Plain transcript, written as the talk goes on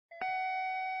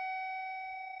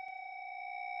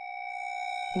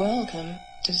Welcome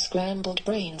to Scrambled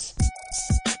Brains.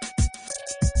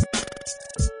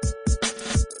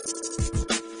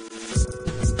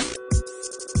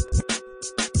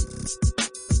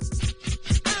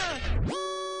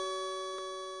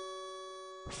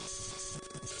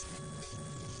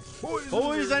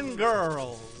 Boys and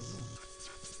girls,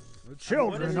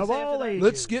 Children of all ages.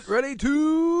 Let's get ready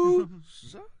to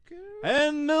suck it.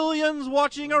 and millions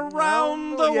watching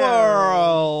around the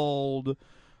world.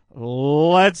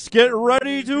 Let's get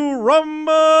ready to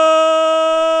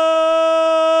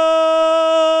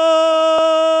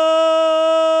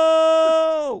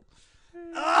rumble!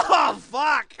 Oh,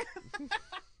 fuck!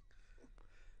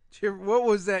 What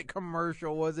was that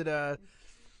commercial? Was it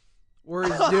where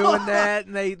he's doing that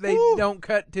and they don't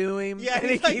cut to him? Yeah, and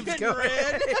he he's like keeps getting going.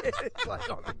 red. It's like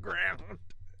on the ground.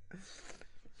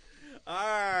 All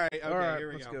right, okay, All right, here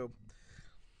we let's go. go.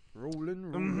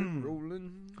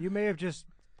 Rolling. You may have just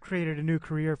created a new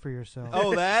career for yourself.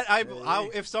 Oh, that?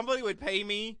 If somebody would pay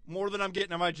me more than I'm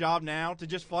getting on my job now to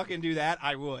just fucking do that,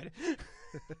 I would.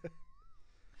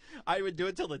 I would do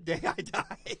it till the day I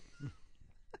die.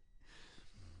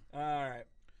 All right.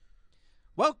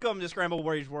 Welcome to Scrambled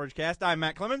Brains Wordcast. I'm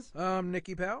Matt Clemens.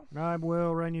 Nikki Powell. I'm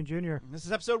Will Runyon Jr. This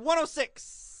is episode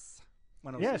 106.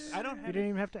 106. Yes, I don't you have didn't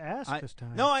even have to ask this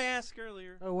time. No, I asked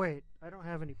earlier. Oh, wait. I don't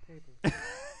have any paper.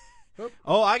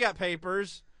 Oh, I got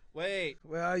papers. Wait.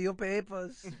 Where are your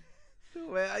papers?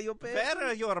 Where are your papers? Where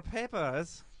are your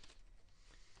papers?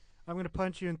 I'm going to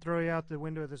punch you and throw you out the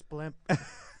window of this blimp.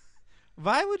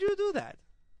 Why would you do that?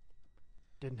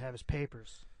 Didn't have his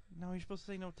papers. No, you're supposed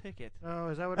to say no ticket. Oh,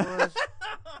 is that what it was?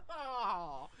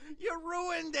 Oh, you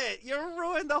ruined it. You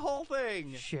ruined the whole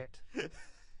thing. Shit.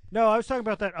 No, I was talking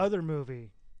about that other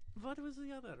movie. What was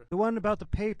the other? The one about the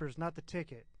papers, not the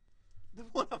ticket. The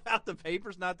one about the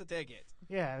papers, not the ticket.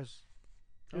 Yeah,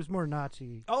 it was more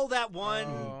Nazi. Oh, that one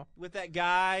Oh. with that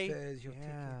guy Says your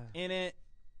Yeah. in it.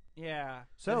 Yeah.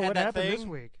 So That had what that happened this thing.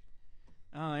 week?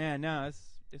 Oh yeah, no,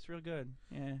 it's real good.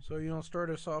 Yeah. So you don't start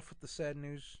us off with the sad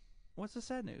news. What's the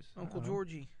sad news? Uncle Uh-oh.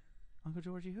 Georgie. Uncle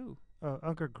Georgie who? Oh,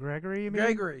 Uncle Gregory, you mean?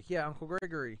 Gregory. Yeah, Uncle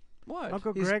Gregory. What?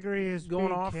 Uncle He's Gregory is going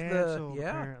being off the- canceled, yeah.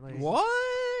 apparently. What?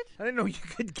 I didn't know you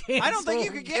could cancel. I don't think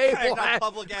you could get cable on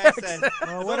public access.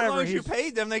 Well, As whatever. long as you he's-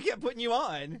 paid them, they kept putting you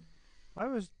on.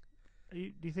 Do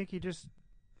you think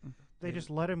they just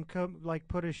let him come, like,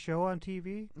 put his show on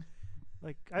TV?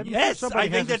 Like, I'm sure Yes, somebody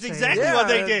I think has a that's say in exactly it. what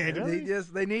they did. Really?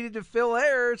 They needed to fill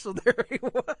air, so there he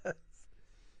was.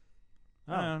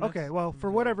 Oh, No, okay, well, for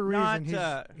whatever Not,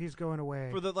 reason, he's going away.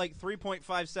 For the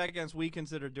 3.5 seconds we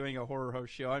considered doing a horror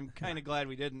host show, I'm kind of glad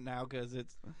we didn't now because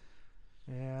it's.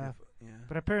 Yeah. Yeah.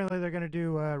 But apparently they're going to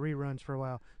do reruns for a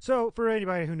while. So, for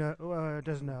anybody who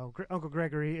doesn't know, Uncle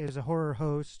Gregory is a horror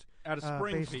host Out of based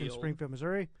in Springfield. Springfield,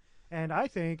 Missouri. And I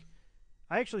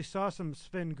actually saw some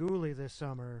Svengoolie this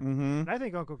summer. Mm-hmm. And I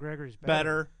think Uncle Gregory's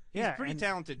Better. He's Yeah, a pretty and-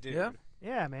 talented dude. Yeah.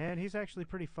 Yeah, man, he's actually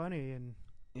pretty funny and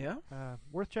Yeah.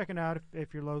 worth checking out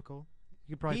if you're local.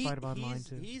 You could probably find him online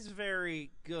too. He's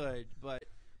very good,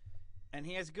 and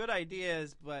he has good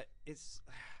ideas, but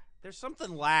there's something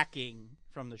lacking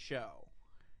from the show.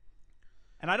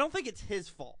 And I don't think it's his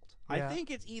fault. Yeah. I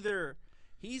think it's either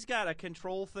he's got a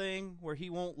control thing where he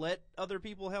won't let other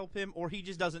people help him, or he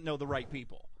just doesn't know the right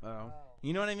people. Oh.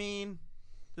 You know what I mean?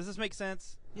 Does this make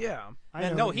sense? Yeah. I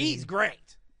And know no, what you he's mean.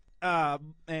 great.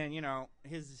 And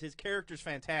his character's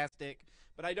fantastic,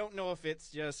 but I don't know if it's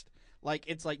just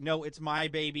no, it's my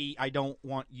baby. I don't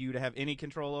want you to have any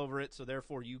control over it, so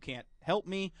therefore you can't help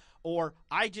me. Or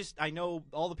I know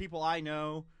all the people I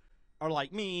know are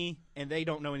like me, and they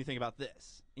don't know anything about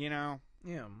this. You know?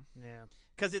 Yeah. Yeah.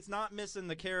 Because it's not missing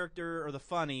the character or the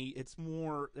funny. It's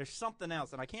more there's something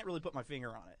else, and I can't really put my finger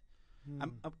on it.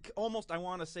 I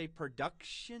want to say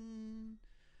production,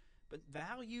 but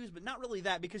values, but not really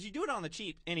that because you do it on the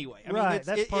cheap anyway. I Right, mean,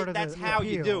 that's part of that's the how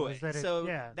you appeal, do is it. that So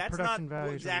yeah, that's production not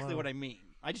values are exactly low. what I mean.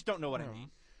 I just don't know what I No.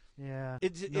 mean. Yeah.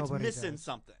 It's nobody missing does.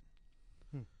 something.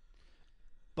 Hmm.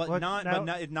 But Well,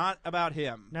 not not about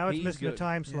him. Now it's He's missing a good.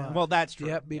 time slot. Well, that's true.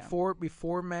 Yeah.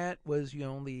 Before Matt was,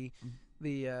 the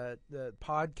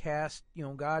podcast,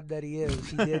 god that he is.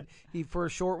 He did he for a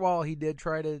short while he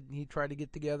tried to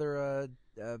get together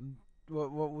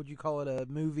what would you call it, a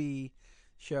movie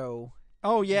show.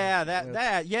 Oh yeah, Yeah.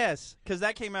 that yes, because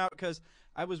that came out because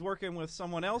I was working with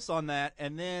someone else on that,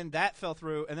 and then that fell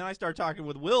through, and then I started talking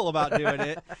with Will about doing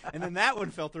it, and then that one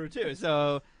fell through too.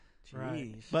 So,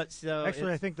 Right. but so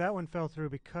Actually, I think that one fell through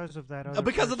because of that other.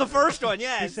 because of the first one,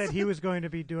 yes. He said he was going to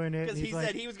be doing it. because and he he's like,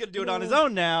 said he was going to do it on his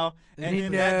own now, and He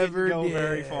then that never didn't go did.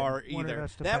 very far Wanted either.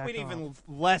 us to That back went even off.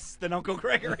 less than Uncle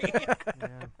Gregory.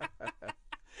 Yeah.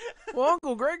 Well,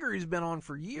 Uncle Gregory's been on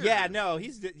for years. Yeah, no,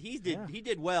 he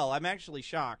did well. I'm actually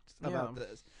shocked about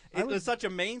this. It was such a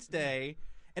mainstay,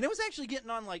 and it was actually getting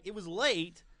on it was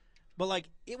late, but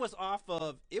it was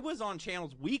on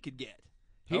channels we could get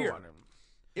here.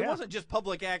 It wasn't just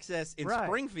public access in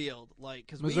Springfield,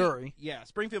 because Missouri.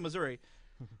 Springfield, Missouri.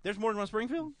 There's more than one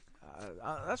Springfield.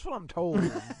 That's what I'm told,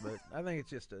 but I think it's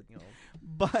just a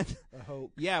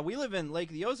hoax. Yeah, we live in Lake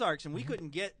of the Ozarks, and we couldn't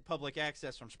get public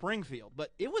access from Springfield,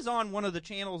 but it was on one of the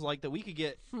channels that we could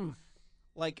get.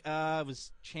 It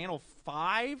was Channel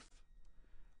 5.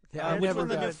 Yeah, which was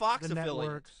the new Fox affiliate.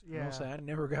 Networks. Yeah, I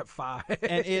never got 5.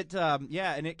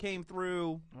 And it came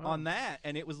through on that,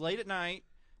 and it was late at night,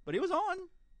 but it was on.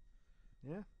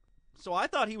 Yeah. So I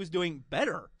thought he was doing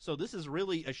better. So this is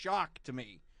really a shock to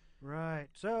me. Right.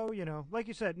 So, like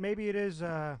you said, maybe it is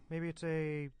maybe it's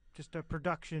just a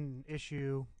production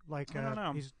issue, I don't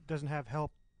know. He doesn't have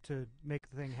help to make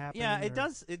the thing happen. Yeah, it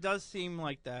does seem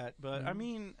like that, but I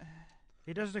mean,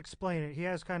 he doesn't explain it. He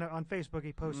has kind of on Facebook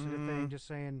he posted a thing just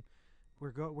saying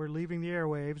we're leaving the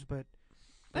airwaves, but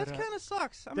that kind of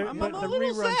sucks. I'm the a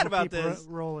little sad about this.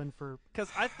 Rolling for because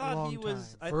I thought he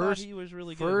was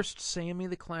really good. First Sammy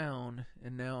the Clown,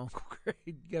 and now Uncle Greg.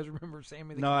 You guys remember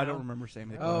Sammy the Clown? No, I don't remember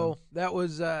Sammy the Clown. Oh, that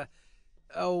was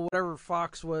whatever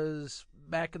Fox was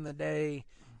back in the day.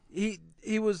 He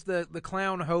was the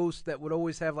clown host that would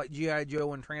always have G.I.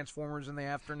 Joe and Transformers in the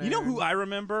afternoon. You know who I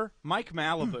remember? Mike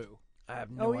Malibu. I have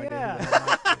no idea.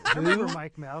 Yeah. I remember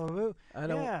Mike Malibu. I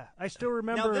don't. Yeah, I still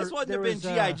remember. Now this wouldn't have been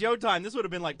G.I. Joe time. This would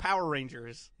have been Power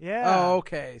Rangers. Yeah. Oh,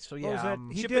 okay. So What was that?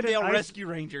 He Chip did and Dale an Rescue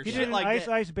Rangers. He Shit did an like Ice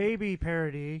that. Ice Baby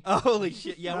parody. Oh, holy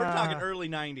shit! Yeah, we're talking early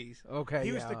 '90s. Okay.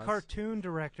 He was the cartoon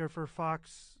director for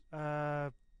Fox.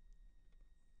 Whatever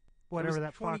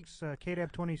that 20, Fox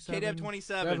KDAB 27. KDAB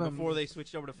 27 before they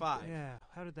switched over to 5. Yeah.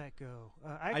 How did that go?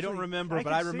 I don't remember,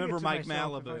 but I remember Mike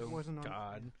Malibu.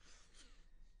 God.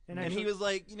 And he was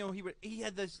he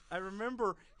had this. I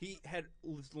remember he had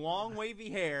this long wavy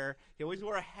hair. He always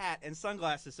wore a hat and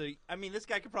sunglasses. So this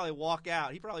guy could probably walk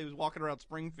out. He probably was walking around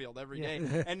Springfield every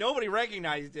day, and nobody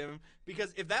recognized him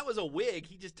because if that was a wig,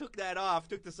 he just took that off,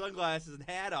 took the sunglasses and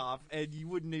hat off, and you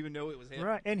wouldn't even know it was him.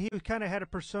 Right, and he kind of had a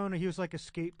persona. He was like a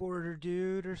skateboarder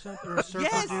dude or something, or a surfer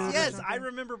dude. Yes, I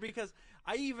remember because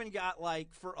I even got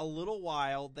for a little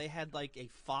while they had a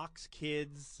Fox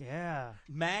Kids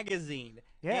magazine.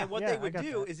 Yeah, and what they would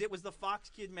do is it was the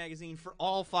Fox Kid magazine for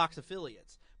all Fox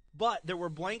affiliates. But there were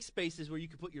blank spaces where you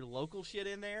could put your local shit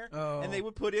in there, and they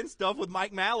would put in stuff with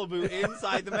Mike Malibu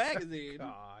inside the magazine.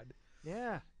 God.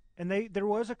 Yeah, and there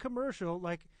was a commercial.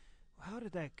 How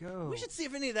did that go? We should see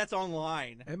if any of that's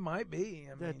online. It might be.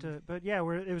 But yeah,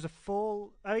 where it was a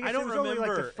full. I guess don't it was remember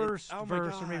only the first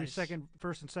verse, or maybe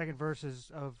first and second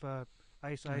verses of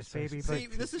Ice Ice Baby. See,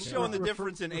 this is showing the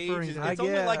difference in ages. It's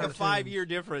only a 5-year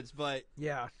difference, but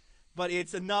yeah. But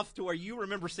it's enough to where you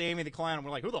remember Sammy the Clown. And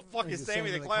we're like, who the fuck is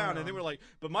Sammy the Clown? And then we're like,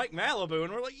 but Mike Malibu.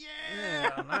 And we're like, yeah.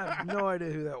 I have no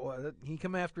idea who that was. He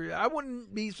come after. I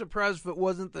wouldn't be surprised if it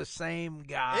wasn't the same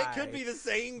guy. It could be the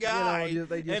same guy.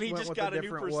 And he just got a new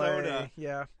persona. Way.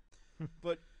 Yeah.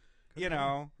 But,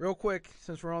 Real quick,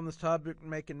 since we're on this topic,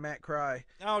 making Matt cry.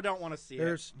 Oh, don't want to see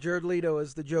There's Jared Leto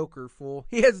as the Joker, fool.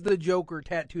 He has the Joker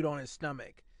tattooed on his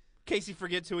stomach. Casey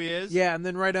forgets who he is? Yeah, and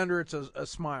then right under it's a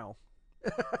smile.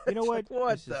 You know what?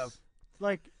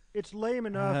 It's lame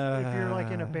enough if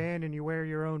you're in a band and you wear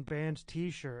your own band's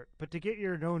T-shirt, but to get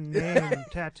your own name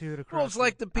tattooed across. Well, it's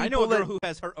like the people. I know a girl who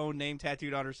has her own name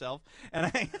tattooed on herself,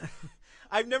 and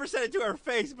I've never said it to her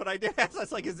face, but I did ask. I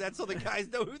was like, "Is that so the guys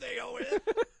know who they are with?"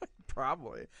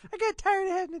 Probably. I got tired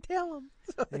of having to tell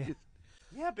them.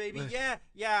 Yeah, baby. Yeah.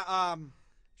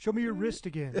 Show me your wrist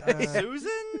again.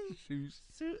 Susan?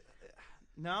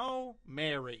 No,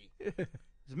 Mary.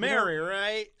 It's Mary,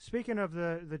 right? Speaking of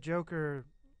the Joker.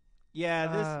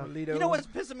 Yeah, Leto. You know what's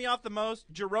pissing me off the most?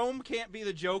 Jerome can't be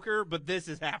the Joker, but this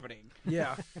is happening.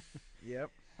 Yeah. Yep.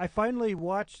 I finally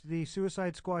watched the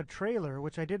Suicide Squad trailer,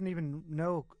 which I didn't even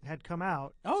know had come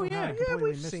out. Oh, yeah.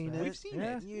 We've seen it. We've seen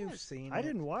it. You've seen it. I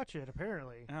didn't watch it,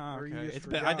 apparently. Oh, Or you okay.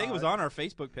 just I think it was on our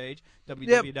Facebook page,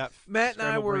 Matt and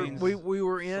I were we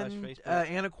were in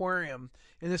an aquarium,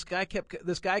 and this guy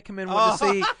come in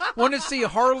wanted to see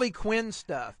Harley Quinn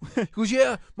stuff. He goes,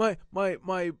 yeah,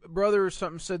 my brother or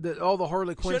something said that all the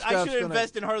Harley Quinn stuff. I should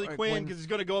invest in Harley Quinn because it's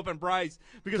going to go up in price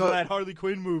because of that Harley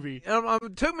Quinn movie. And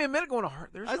it took me a minute going,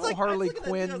 there's no Harley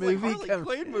Quinn movie. Harley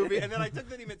Quinn movie, and then I took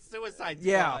that he meant Suicide Squad.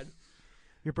 Yeah.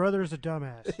 Your brother's a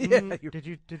dumbass. Yeah.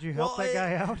 Did you help that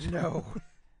guy out? No.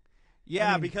 Yeah,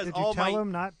 I mean, because did you tell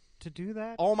him not to do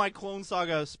that? All my Clone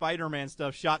Saga Spider-Man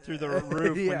stuff shot through the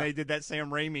roof when they did that Sam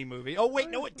Raimi movie. Oh, wait,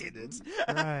 no, it didn't.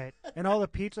 Right. And all the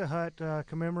Pizza Hut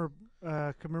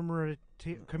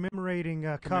commemorating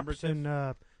cups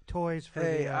and toys for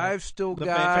I've still the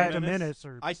got Phantom Menace.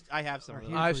 I have some of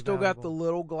those. I've still got the valuable.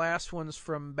 little glass ones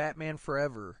from Batman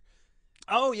Forever.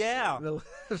 Oh, yeah.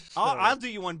 So- I'll do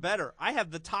you one better. I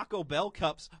have the Taco Bell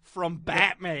cups from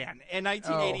Batman in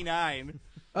 1989.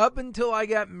 Up until I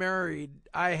got married,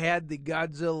 I had the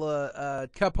Godzilla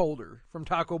cup holder from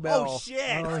Taco Bell. Oh, shit.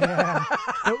 Oh, yeah.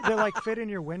 they like fit in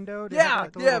your window? Do you Yeah, have,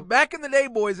 like, the yeah. little- Back in the day,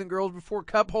 boys and girls, before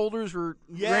cup holders were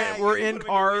you in put 'em in your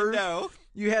cars, window.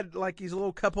 you had like these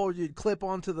little cup holders you'd clip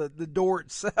onto the door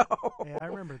itself. Yeah, I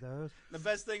remember those. The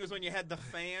best thing was when you had the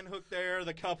fan hook there,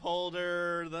 the cup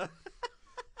holder, the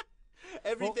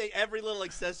everything, every little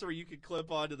accessory you could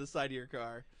clip onto the side of your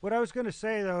car. What I was going to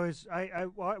say, though, is I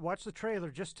watched the trailer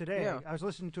just today. Yeah. I was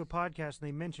listening to a podcast, and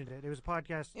they mentioned it. It was a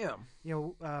podcast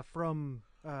from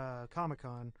Comic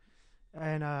Con.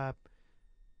 And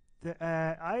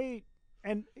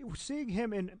seeing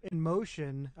him in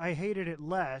motion, I hated it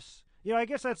less. I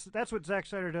guess that's what Zack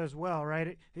Snyder does well,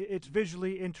 right? It's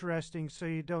visually interesting, so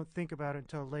you don't think about it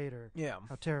until later. Yeah.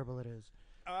 How terrible it is.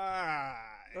 I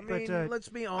mean, But, let's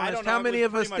be I honest. don't know. How I many was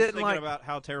of us pretty much didn't thinking like? about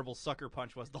how terrible Sucker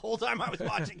Punch was the whole time I was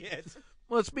watching it.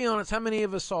 Let's be honest. How many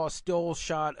of us saw a still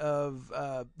shot of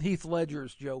Heath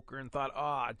Ledger's Joker and thought,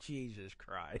 "Oh, Jesus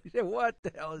Christ, what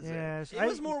the hell is Yes, It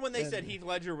was more when they said Heath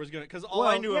Ledger was going to, because all Well,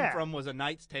 I knew him yeah. from was A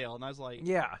Knight's Tale, and I was like, that?"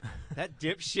 Yeah. that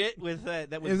dipshit with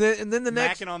that was And then the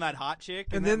next macking on that hot chick.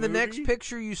 in and that then the movie? next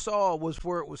picture you saw was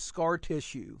where it was scar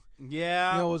tissue.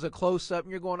 Yeah. It was a close up,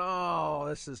 and you're going, "Oh,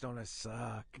 this is gonna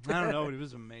suck." I don't know, but it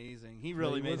was amazing. He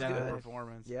really He made was that a good.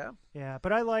 performance. Yeah. Yeah,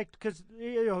 but I liked because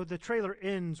the trailer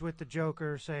ends with the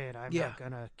Joker saying, "I'm not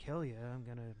gonna kill you. I'm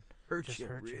gonna Hurt just you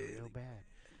hurt you really real bad."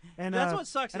 And That's what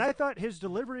sucks. And is I thought his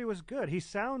delivery was good. He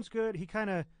sounds good. He kind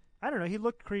of, I don't know. He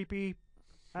looked creepy.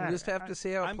 We just have to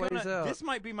see how it plays out. This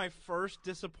might be my first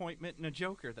disappointment in a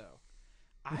Joker, though.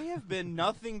 I have been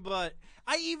nothing but.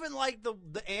 I even like the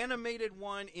animated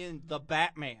one in the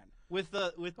Batman with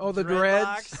the the dreadlocks.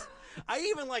 dreads? I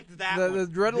even liked that the one.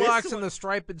 dreadlocks This and one- the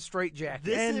striped straight jacket.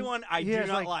 This And is one I he do has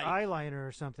not like like. eyeliner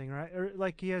or something, right? Or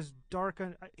like he has dark.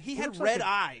 He what had looks red like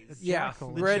a eyes. Yeah,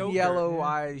 jackal. The red, Joker, yellow yeah.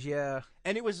 eyes. Yeah.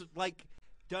 And it was like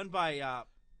done by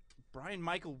Brian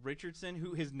Michael Richardson,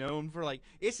 who is known for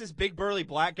it's this big burly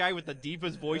black guy with the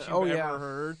deepest voice you've ever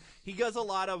heard. He does a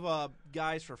lot of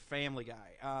guys for Family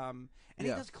Guy, and he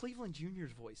does Cleveland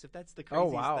Jr.'s voice. If that's the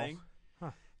craziest thing.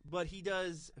 Huh. But he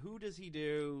does. Who does he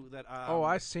do that?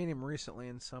 I've seen him recently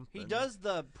in something. He does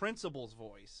the principal's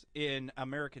voice in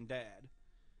American Dad.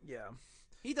 Yeah.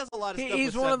 He does a lot of stuff.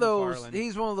 He's with one Seth of those. MacFarlane.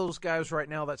 He's one of those guys right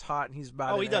now that's hot, and he's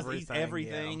about. He does. Everything, He's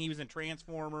everything. Yeah. He was in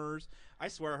Transformers. I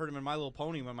swear I heard him in My Little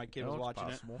Pony when my kid was watching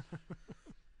it.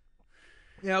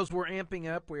 Yeah, as we're amping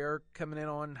up, we are coming in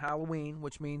on Halloween,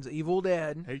 which means Evil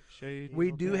Dead.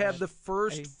 We do have the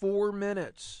first 4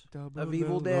 minutes of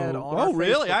Evil Dead on our Oh,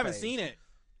 really? Facebook I haven't page. seen it.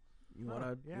 You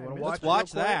want Yeah, to watch? Let's it real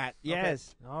watch quick? that. Okay.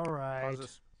 Yes. All right. Pause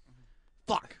this.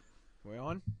 Fuck. We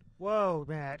on? Whoa,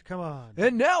 Matt, come on.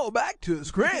 And now back to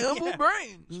Scrambled Yeah.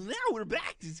 Brains. Now we're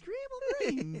back to Scrambled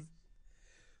Brains.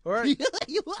 All right.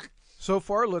 So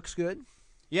far, looks good.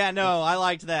 Yeah, no, I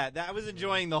liked that. I was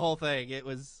enjoying the whole thing. It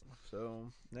was.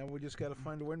 So now we just got to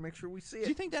find a way to make sure we see Do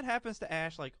you it. think that happens to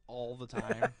Ash all the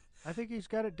time? I think he's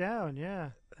got it down. Yeah.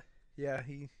 Yeah,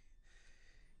 he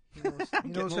knows, he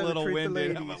I'm knows getting how a little to treat the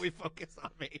winded. How ladies. about we focus on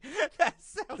me? That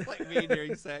sounds like me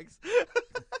during sex.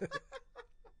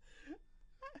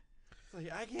 It's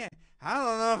like, I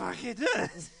don't know if I can do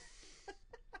this.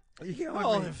 You killing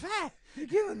Oh, me. fat. You're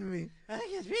killing me. I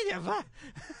can be fat.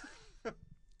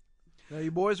 Now,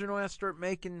 you boys are going to have to start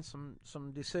making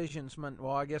some decisions.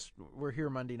 Well, I guess we're here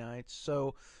Monday nights.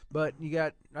 So, but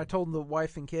I told the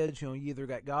wife and kids, you either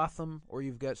got Gotham or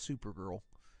you've got Supergirl.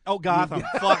 Oh, Gotham.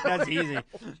 Fuck, that's easy.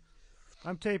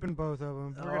 I'm taping both of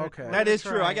them. Okay. That is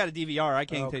true. I got a DVR. I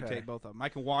can't Okay. tape both of them. I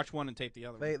can watch one and tape the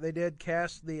other one. They did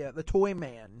cast the Toy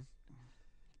Man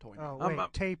Oh, I'm-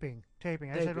 wait, taping. I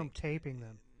said I'm taping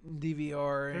them.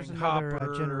 DVR There's and another Hopper.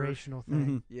 generational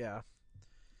thing. Yeah.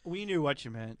 We knew what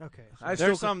you meant. Okay. so I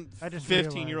There's still- some I just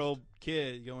 15-year-old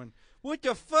kid going, "What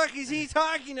the fuck is he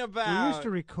talking about?" we used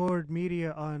to record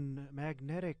media on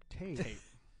magnetic tape.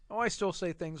 Oh, I still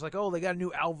say things like, "Oh, they got a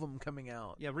new album coming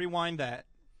out." Yeah, rewind that.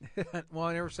 Well,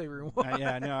 I never say rewind.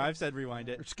 Yeah, no, I've said rewind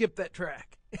it. Or skip that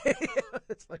track.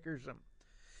 It's like or something.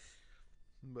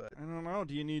 But I don't know.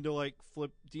 Do you need to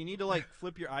flip? Do you need to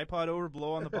flip your iPod over,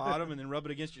 blow on the bottom, and then rub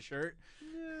it against your shirt?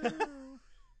 no.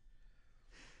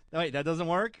 No, wait, that doesn't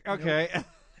work. Okay.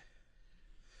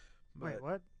 Wait, but-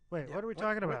 what? Wait, Yeah, what are we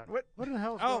talking about? what- What in the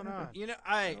hell is Oh, going on? you know,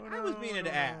 I was meaning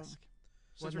to ask.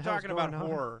 Since What we're the hell's talking about going on?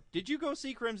 horror, did you go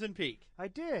see Crimson Peak? I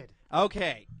did.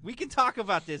 Okay, we can talk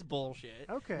about this bullshit.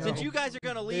 Okay. Since you guys are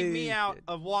going to leave me out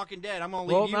of Walking Dead, I'm going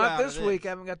to Well, leave you not out this of week. I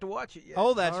haven't got to watch it yet.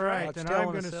 Oh, that's All right, right. then Telling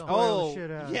I'm going to itself. spoil the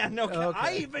shit out. Yeah, no, Okay.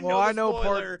 I even well, know the I know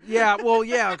spoiler. part. Yeah, well,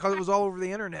 yeah, because it was all over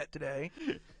the internet today.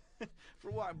 For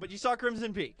what? But you saw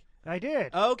Crimson Peak. I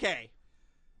did. Okay.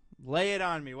 Lay it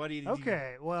on me. What do you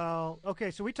Okay, well,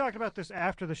 so we talked about this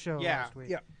after the show Yeah. last week.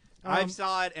 Yeah. I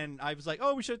saw it, and I was like,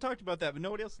 oh, we should have talked about that, but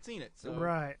nobody else had seen it. So.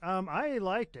 Right. I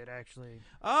liked it, actually.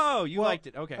 Oh, you Well, liked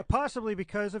it. Okay. Possibly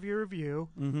because of your review.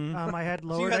 Mm-hmm. I had So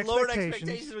lowered you had lowered expectations.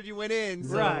 expectations when you went in.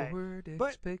 So. Right. Lowered But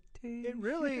expectations. It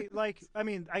really,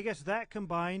 I guess that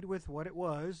combined with what it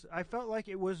was, I felt like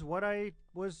it was what I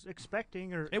was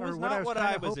expecting or, It was or what not I was what kinda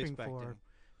I was hoping expecting. for.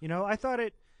 You know, I thought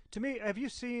it, to me, have you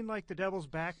seen, like, The Devil's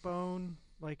Backbone?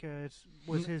 Like,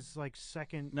 was his, like,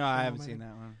 second No, I film, haven't I seen think?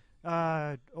 that one.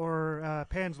 Or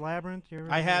Pan's Labyrinth? You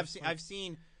ever I have those, seen. like- I've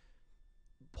seen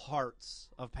parts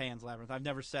of Pan's Labyrinth. I've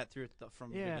never sat through it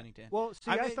from beginning to end. Well, see,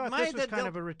 I I mean, thought my- this was the kind Del-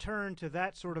 of a return to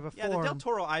that sort of a Yeah, form. the Del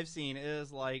Toro I've seen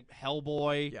is like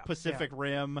Hellboy, Yeah. Pacific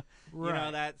Rim. You know,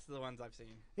 Right. that's the ones I've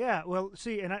seen. Yeah, well,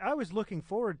 see, and I was looking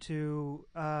forward to.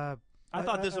 I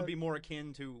thought this would be more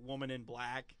akin to Woman in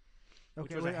Black,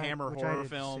 which was a Hammer which I horror didn't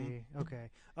film. see. Okay.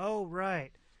 Oh,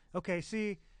 right. Okay.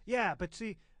 See, yeah, but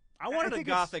see, I wanted a think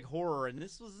it's- gothic horror, and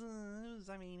this was. It was.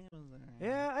 I mean, it was.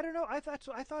 yeah, I don't know. I thought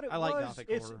it I was. like gothic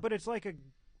it's, horror. but it's like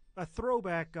a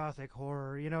throwback gothic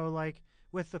horror. You know, like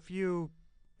with a few.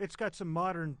 It's got some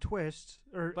modern twists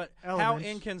or But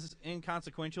elements. how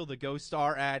inconsequential the ghost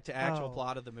star add to actual Oh.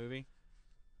 plot of the movie?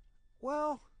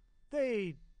 Well,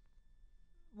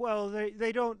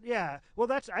 they don't. Yeah. Well,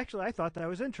 that's actually I thought that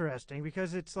was interesting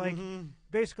because it's like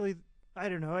basically. I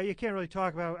don't know. You can't really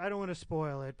talk about. I don't want to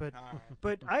spoil it, but All right.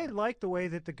 but I like the way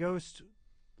that the ghosts,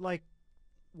 like,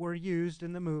 were used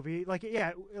in the movie. Like,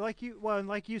 yeah, like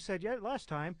you said, yeah, last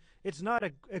time, it's not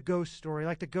a ghost story.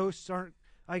 Like the ghosts aren't.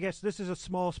 I guess this is a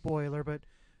small spoiler, but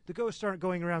the ghosts aren't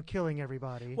going around killing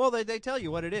everybody. Well, they tell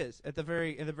you what it is in the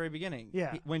very beginning.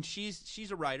 Yeah. When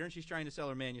she's a writer and she's trying to sell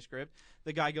her manuscript,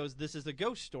 the guy goes, "This is a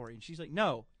ghost story," and she's like,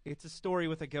 "No, it's a story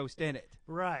with a ghost in it."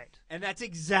 Right. And that's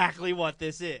exactly what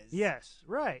this is. Yes.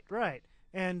 Right.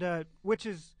 And which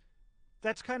is.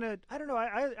 That's kind of I don't know.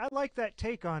 I like that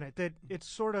take on it. That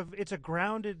it's a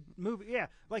grounded movie. Yeah,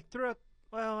 like throughout.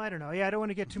 Well, I don't know. Yeah, I don't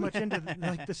want to get too much into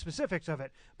the specifics of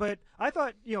it. But I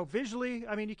thought, visually,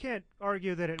 I mean, you can't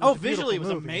argue that it was Oh, a beautiful visually it was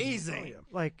movie. amazing. Oh, yeah.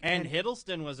 Like And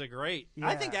Hiddleston was a great.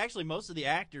 I Yeah. think actually most of the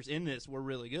actors in this were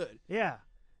really good. yeah,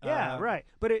 right.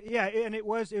 But and it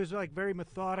was like very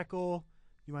methodical.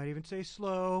 You might even say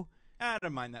slow. I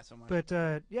don't mind that so much. But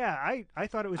I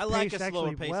thought it was I like paced a slower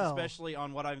actually pace, well. especially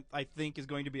on what I think is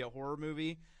going to be a horror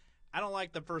movie. I don't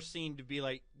like the first scene to be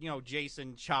like,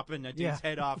 Jason chopping a dude's Yeah.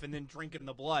 head off and then drinking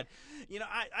the blood.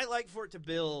 I like for it to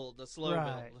build, a slow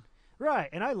Right. build. Right,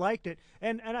 and I liked it,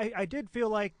 and I did feel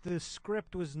like the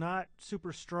script was not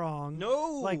super strong.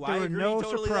 No, like there I were agree no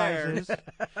totally there.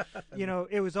 surprises.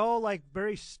 It was all like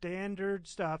very standard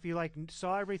stuff. You like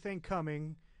saw everything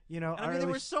coming. And I or mean, at there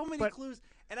were least- so many but- clues.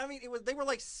 And I mean, they were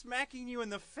like smacking you in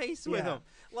the face with Yeah. them.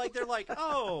 Like they're like,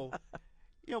 oh,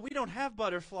 we don't have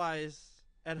butterflies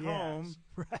at Yes, home.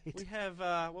 right? We have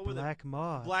what were Black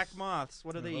moths. Black moths.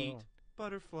 What do they eat? Oh.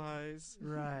 Butterflies.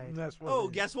 Right. That's what Oh, it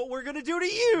is. guess what we're gonna do to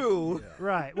you?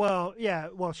 Right. Well, yeah.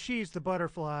 Well, she's the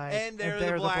butterfly, And they're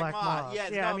the black moth. moth.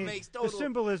 Yes, yeah, no, I it mean, makes total- the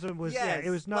symbolism was. Yeah, Yes, it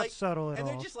was not like- subtle at And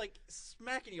all. they're just like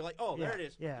smacking you, like, oh, there Yeah, it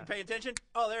is. yeah. You pay attention?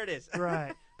 Oh, there it is.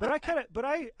 Right. But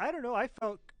I don't know. I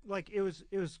felt like it was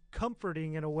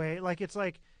comforting in a way. Like it's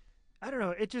like, I don't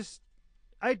know. It just,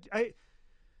 I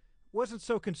wasn't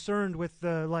so concerned with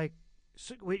the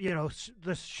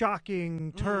the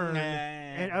shocking turn,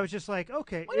 and I was just like,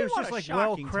 okay, Well, it you was want just a like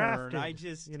well shocking crafted. turn. I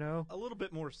just, a little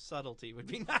bit more subtlety would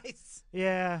be nice.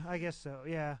 Yeah, I guess so.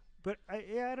 Yeah, but I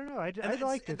don't know. I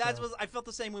liked it. That though. was I felt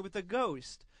the same way with the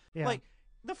ghost. Yeah. Like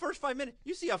the first 5 minutes,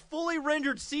 you see a fully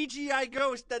rendered CGI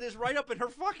ghost that is right up in her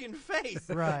fucking face.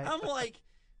 Right. I'm like,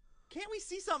 can't we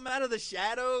see something out of the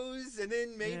shadows and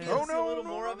then maybe Yeah. see a little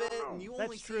more of it? And you That's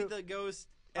only see true. the ghost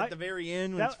at the very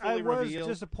end when it's I fully was revealed.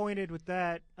 disappointed with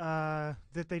that.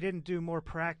 That they didn't do more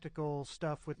practical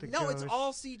stuff with the No, ghost. it's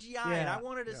all CGI, and Yeah. I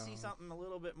wanted to see something a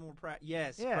little bit more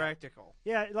practical.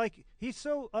 Yeah, like he's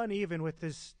so uneven with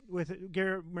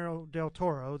Guillermo del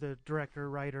Toro, the director,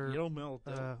 writer. Guillermo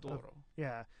del Toro.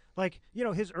 Yeah, like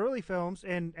his early films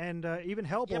and even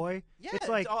Hellboy. Yeah, it's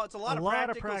like it's a lot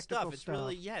of practical stuff. It's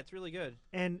really, it's really good.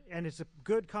 And it's a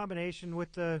good combination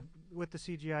with the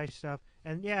CGI stuff.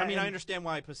 And yeah, I mean, I understand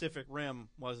why Pacific Rim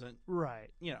wasn't, right.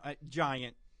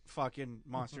 Giant fucking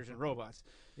monsters and robots.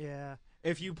 Yeah.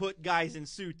 If you put guys in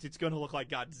suits, it's going to look like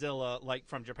Godzilla, like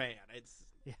from Japan.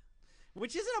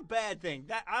 Which isn't a bad thing.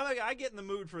 That I get in the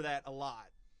mood for that a lot.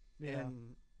 Yeah.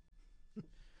 And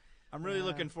I'm really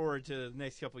looking forward to the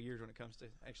next couple of years when it comes to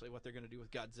actually what they're going to do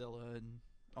with Godzilla and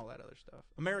all that other stuff.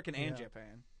 American and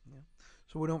Japan. Yeah.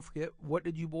 So we don't forget, what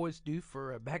did you boys do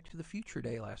for Back to the Future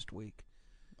Day last week?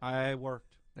 I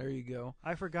worked. There you go.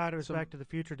 I forgot it was Back to the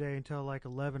Future Day until like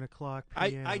 11 o'clock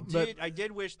p.m. I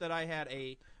did wish that I had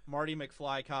a Marty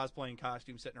McFly cosplaying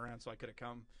costume sitting around so I could have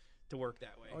come to work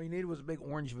that way. All you needed was a big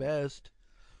orange vest.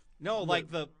 No, like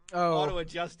the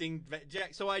auto-adjusting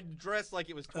jack. So I dressed like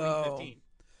it was 2015.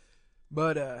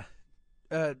 But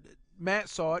Matt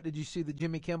saw it. Did you see the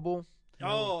Jimmy Kimmel?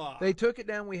 Oh. They took it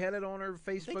down. We had it on our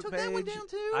Facebook They took page. that one down,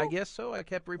 too? I guess so. I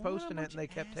kept reposting it, and they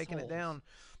kept taking it down.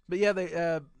 But yeah,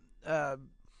 they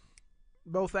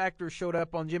both actors showed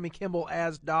up on Jimmy Kimmel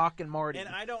as Doc and Marty. And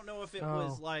I don't know if it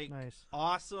was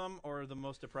awesome or the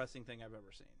most depressing thing I've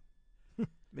ever seen.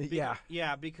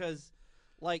 Yeah, because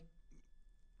like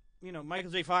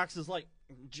Michael J. Fox is like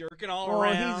jerking all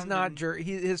around. He's not jerk.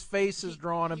 His face is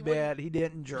drawn a bit. He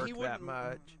didn't jerk that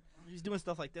much. He's doing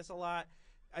stuff like this a lot.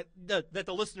 That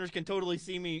the listeners can totally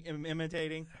see me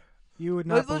imitating. You would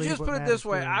not. Let's just put it this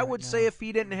way. I would say if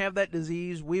he didn't have that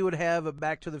disease, we would have a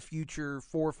Back to the Future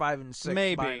 4, 5, and 6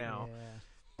 by now. Yeah.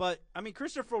 But I mean,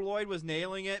 Christopher Lloyd was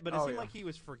nailing it, but it seemed like he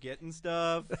was forgetting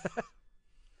stuff.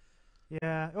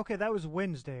 Yeah. Okay, that was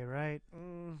Wednesday, right?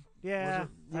 Yeah.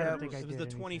 I don't think it was did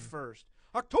the anything. 21st,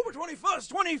 October 21st,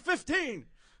 2015.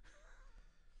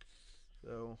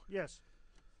 So yes.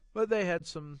 But they had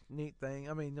some neat thing.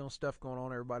 I mean, stuff going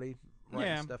on. Everybody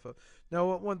writing stuff up.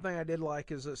 No, one thing I did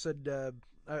like is it said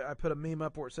I put a meme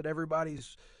up where it said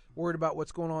everybody's worried about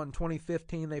what's going on in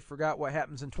 2015. They forgot what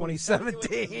happens in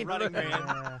 2017. Running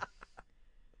Man.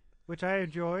 Which I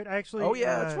enjoyed. Actually,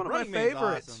 it's one of my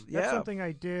favorites. Awesome. That's something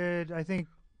I did. I think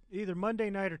either Monday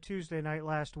night or Tuesday night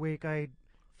last week. I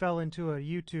fell into a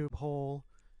YouTube hole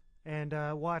and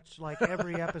watched like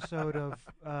every episode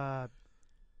of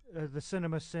the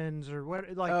Cinema Sins or what,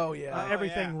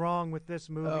 everything wrong with this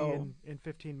movie in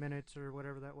 15 minutes or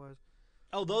whatever that was.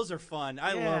 Oh, those are fun.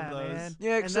 I love those. Man.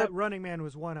 Yeah, and that Running Man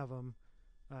was one of them.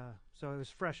 So it was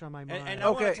fresh on my mind. And I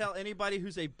want to tell anybody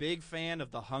who's a big fan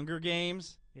of the Hunger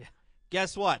Games. Yeah.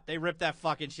 Guess what? They ripped that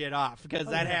fucking shit off because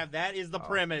that is the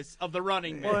premise of the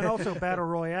Running Man. Well, and also Battle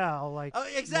Royale,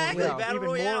 exactly, Battle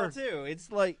Royale too. It's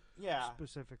like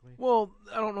specifically. Well,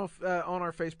 I don't know if on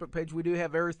our Facebook page we do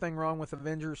have everything wrong with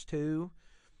Avengers 2,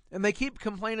 and they keep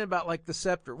complaining about like the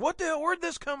scepter. What the hell? Where'd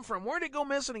this come from? Where'd it go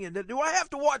missing again? Do I have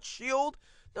to watch Shield?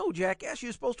 No, jackass.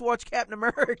 You're supposed to watch Captain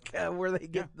America where they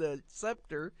get the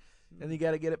scepter, and you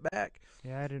got to get it back.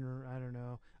 Yeah, I don't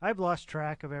know. I've lost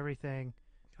track of everything.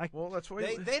 Well, that's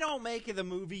why they don't make the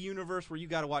movie universe where you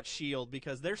got to watch Shield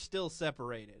because they're still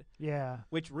separated. Yeah,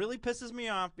 which really pisses me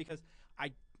off because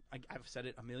I've said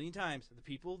it a million times. The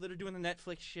people that are doing the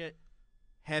Netflix shit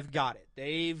have got it.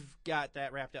 They've got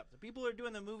that wrapped up. The people who are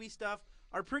doing the movie stuff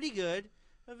are pretty good.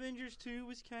 Avengers 2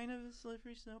 was kind of a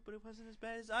slippery slope, but it wasn't as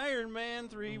bad as Iron Man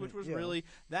 3, which was really,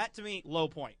 that to me, low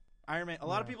point. Iron Man. A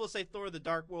lot of people say Thor: The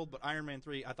Dark World, but Iron Man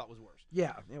 3 I thought was worse.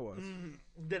 Yeah, it was.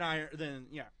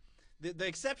 The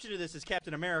exception to this is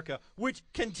Captain America, which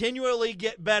continually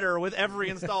get better with every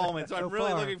installment. So I'm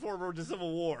really looking forward to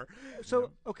Civil War. So,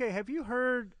 okay, have you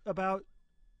heard about?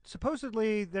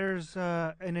 Supposedly, there's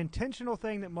an intentional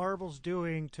thing that Marvel's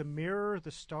doing to mirror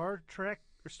the Star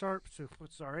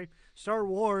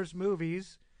Wars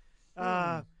movies.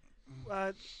 I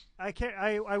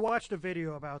watched a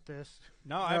video about this.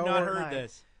 No, I've not heard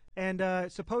this.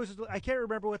 And supposedly, I can't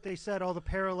remember what they said. All the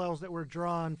parallels that were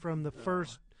drawn from the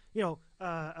first. What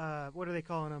are they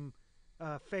calling them?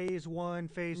 Phase 1,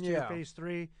 Phase 2, Phase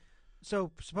 3.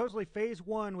 So supposedly Phase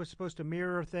 1 was supposed to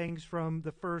mirror things from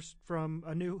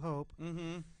A New Hope,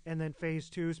 and then Phase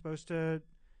 2 is supposed to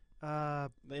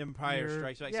The Empire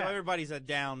Strikes Back. So everybody's a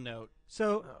down note.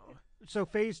 So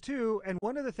Phase 2, and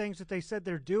one of the things that they said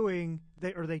they're doing,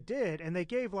 they did, and they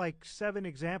gave like 7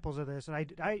 examples of this, and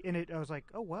I was like,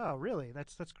 oh wow, really?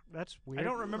 That's weird. I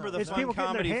don't remember the fun people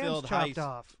comedy getting their hands filled chopped heist.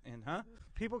 off. And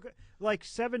people like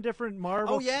 7 different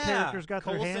Marvel characters got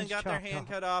Coulson their hands got chopped their hand off.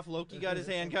 cut off. Loki got his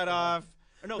hand cut off.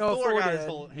 Or no, No, Thor got did. his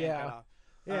whole hand cut off.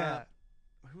 Yeah.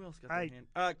 Who else got their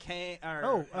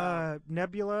hand?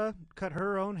 Nebula cut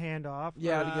her own hand off. To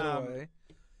get away.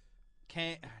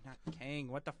 Not Kang.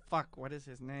 What the fuck? What is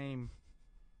his name?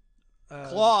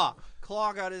 Claw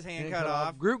claw got his hand cut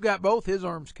off. Groot got both his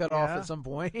arms cut off Yeah. at some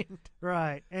point.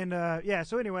 Right. And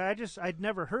so anyway, I'd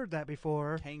never heard that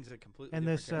before. Kang's a completely And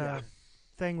different this character.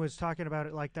 thing was talking about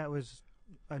it like that was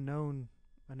a known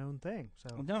thing.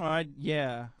 So No, I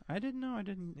didn't know. I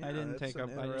didn't that's take an up.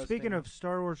 interesting- speaking of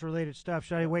Star Wars related stuff,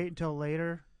 should I wait until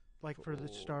later, like for the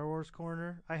Star Wars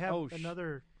corner? I have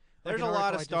another. There's like a an lot article I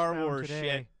of just Star found Wars today.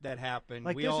 shit that happened.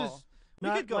 Like we this all, is we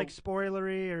not could go, like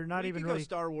spoilery or not we even could really. go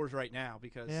Star Wars right now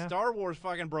because Yeah. Star Wars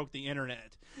fucking broke the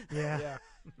internet. Yeah.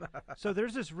 So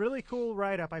there's this really cool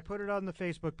write up. I put it on the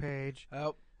Facebook page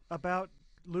Oh, about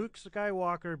Luke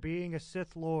Skywalker being a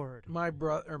Sith Lord. my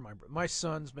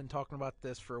son's been talking about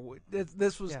this for a week.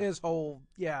 This was Yeah. his whole.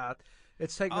 Yeah,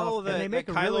 it's taken Oh, off. that, they make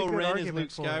that a really Kylo good Ren is argument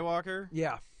Luke for it. Skywalker.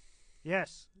 Yeah,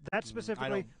 Yes, that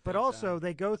specifically. don't But think also so.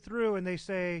 they go through and they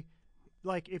say,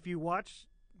 like, if you watch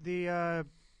the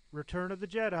Return of the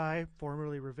Jedi,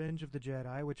 formerly Revenge of the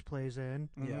Jedi, which plays in,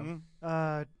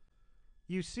 Mhm.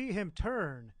 you see him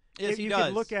turn. Yes, he you does.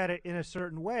 can look at it in a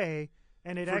certain way,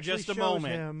 and it For actually just a shows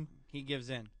moment. him He gives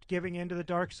in. giving into the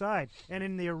dark side. And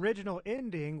in the original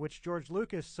ending, which George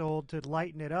Lucas sold to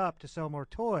lighten it up to sell more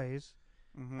toys,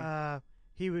 Mhm.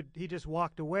 he just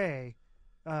walked away.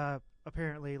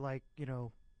 Apparently, like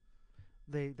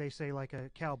they say like a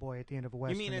cowboy at the end of a You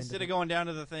western. mean instead ending. of going down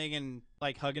to the thing and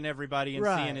like hugging everybody and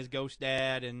Right. seeing his ghost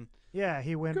dad and Yeah,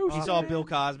 he went. Ghost he off saw to Bill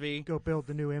Cosby. go build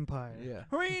the new empire. yeah.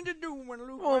 What are you to do when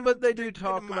Luke? Well, but they do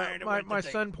talk the about. mind My away to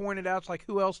son pointed out, it's like,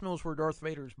 who else knows where Darth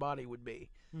Vader's body would be?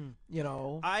 Hmm. You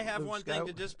know. I have Luke one thing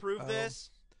to Sky- disprove Oh.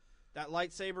 this. That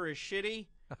lightsaber is shitty.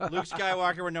 Luke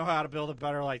Skywalker would know how to build a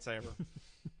better lightsaber.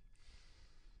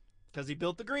 Because he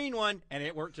built the green one, and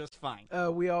it worked just fine.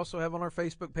 We also have on our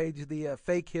Facebook page the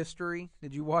fake history.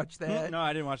 Did you watch that? No,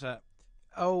 I didn't watch that.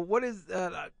 Oh, what is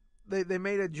they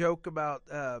made a joke about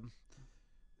how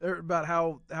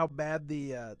bad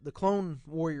the clone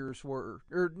warriors were,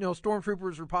 or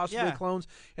stormtroopers were possibly Yeah. clones,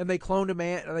 and they cloned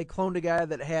a guy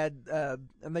that had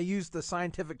and they used the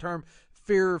scientific term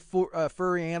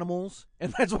furry animals,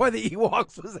 and that's why the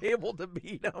Ewoks was able to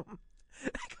beat them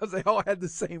because they all had the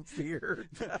same fear.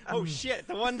 Oh shit!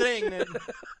 The one thing that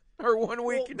Or one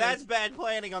well, week. that's bad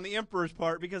planning on the Emperor's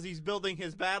part because he's building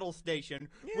his battle station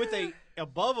with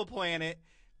above a planet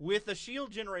with a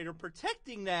shield generator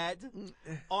protecting that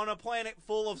on a planet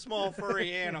full of small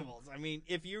furry animals. I mean,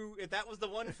 if that was the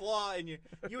one flaw, and you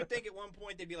would think at one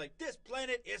point they'd be like, "This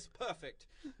planet is perfect."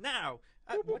 Now,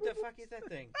 what the fuck is that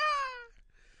thing?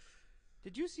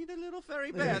 Did you see the little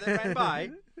furry bear that ran by?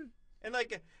 And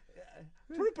like,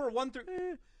 Trooper 1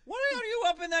 through. Why are you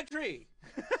up in that tree?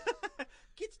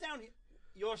 Gets down here.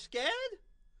 You're scared?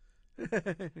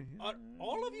 Are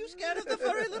all of you scared of the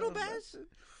furry little bears?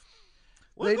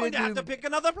 We're They going did to have do- to pick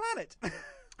another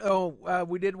planet.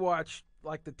 We did watch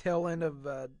like the tail end of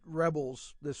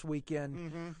Rebels this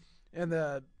weekend,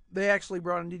 and they actually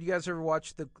brought in. Did you guys ever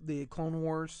watch the Clone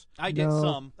Wars? I did No.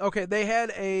 some. Okay, they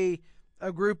had a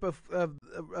group of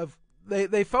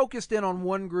they focused in on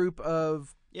one group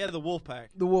of Yeah, the wolf pack.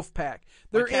 the Wolf Pack.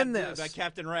 They're in this. By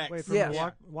Captain Rex. Wait, from Yes.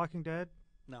 the Walking Dead?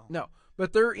 No. No,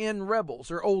 but they're in Rebels.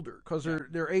 They're older because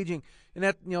they're aging, and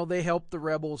that they help the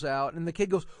rebels out. And the kid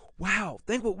goes, "Wow,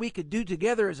 think what we could do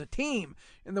together as a team."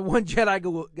 And the one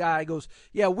Jedi guy goes,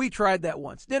 "Yeah, we tried that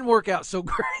once. Didn't work out so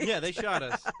great." Yeah, they shot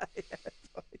us.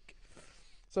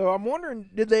 So I'm wondering,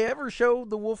 did they ever show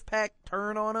the Wolf Pack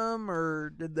turn on them,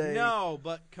 or did they? No,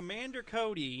 but Commander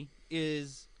Cody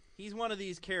he's one of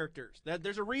these characters.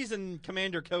 There's a reason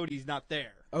Commander Cody's not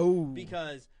there. Oh,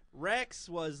 Because Rex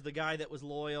was the guy that was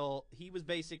loyal. He was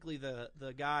basically the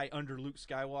guy under Luke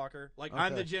Skywalker. Like,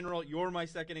 I'm Okay. the general, you're my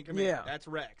second in command. Yeah. That's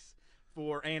Rex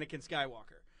for Anakin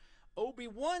Skywalker.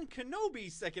 Obi-Wan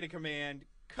Kenobi's second in command,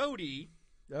 Cody,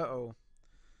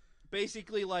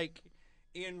 basically like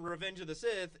in Revenge of the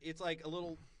Sith, it's like a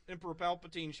little Emperor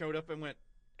Palpatine showed up and went,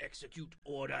 "Execute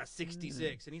Order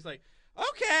 66." And he's like,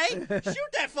 "Okay,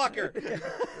 shoot that fucker."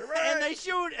 And they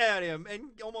shoot at him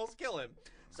and almost kill him.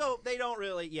 So they don't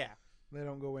really, they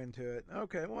don't go into it.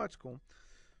 Okay, well that's cool.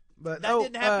 But That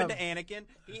didn't happen to Anakin.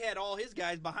 He had all his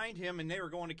guys behind him, and they were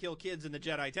going to kill kids in the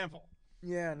Jedi Temple.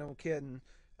 Yeah, no kidding.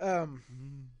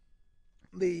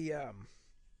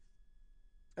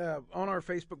 On our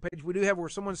Facebook page, we do have where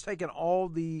someone's taken all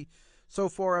the so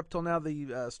far up till now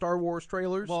the Star Wars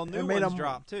trailers. Well, and new made ones them-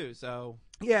 dropped too. So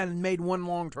Yeah, and made one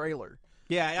long trailer.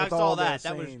 yeah, I with saw all the that.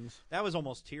 scenes. That was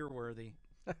almost tear worthy.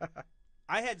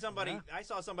 I had somebody. I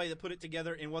saw somebody that put it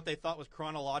together in what they thought was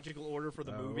chronological order for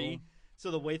the movie.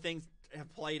 So the way things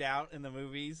have played out in the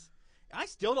movies. I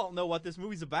still don't know what this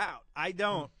movie's about. I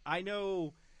don't. I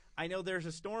know there's a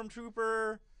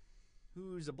stormtrooper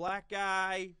who's a black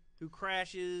guy who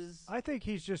crashes. I think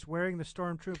he's just wearing the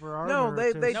stormtrooper armor. No,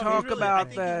 they No, talk he's really, about I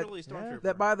think that. He's really a stormtrooper.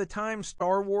 That by the time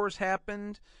Star Wars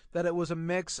happened, that it was a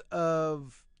mix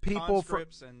of people from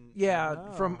Conscripts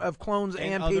and from of clones And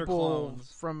and other people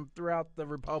clones. from throughout the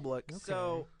Republic.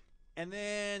 So, and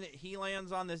then he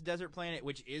lands on this desert planet,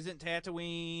 which isn't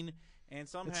Tatooine, and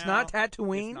somehow It's not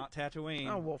Tatooine. It's not Tatooine.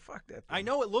 Oh well, fuck that. I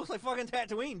know it looks like fucking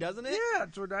Tatooine, doesn't it? Yeah,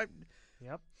 it's what I.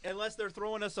 Yep. Unless they're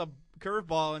throwing us a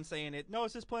curveball and saying it. No,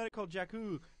 it's this planet called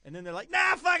Jakku, and then they're like,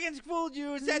 "Nah, fucking fooled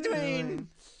you. It's Tatooine."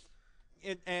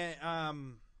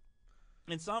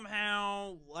 And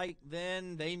somehow, like,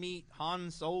 then they meet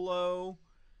Han Solo,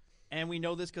 and we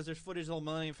know this because there's footage of the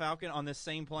Millennium Falcon on this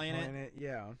same planet.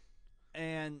 Yeah.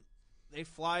 And they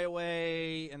fly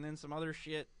away, and then some other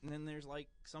shit, and then there's like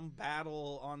some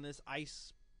battle on this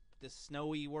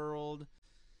snowy world.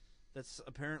 That's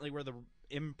apparently where the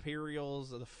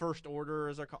Imperials or the First Order,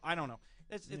 as they're called. I don't know.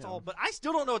 It's all, but I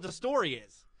still don't know what the story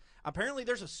is. Apparently,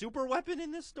 there's a super weapon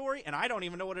in this story, and I don't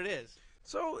even know what it is.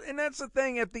 So, and that's the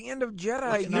thing. At the end of Jedi,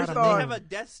 Like, you they thought have a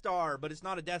Death Star, but it's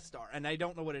not a Death Star, and I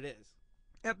don't know what it is.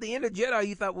 at the end of Jedi,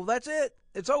 you thought, well, that's it.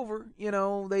 It's over. You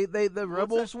know, the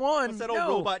rebels won. What's that old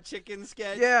Robot Chicken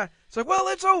sketch? Yeah. It's like, well,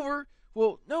 it's over.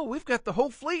 Well, no, we've got the whole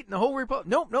fleet and the whole Republic.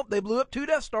 Nope. They blew up 2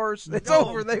 Death Stars. It's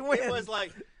over. They win. It was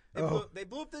like, they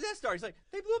blew up the Death Star. He's like,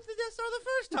 they blew up the Death Star the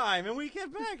first time, and we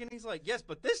came back. And he's like, yes,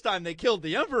 but this time they killed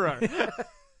the Emperor.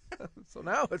 So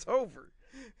now it's over.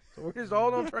 So we're just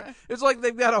all on track. It's like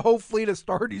they've got a whole fleet of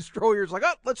Star Destroyers. Like,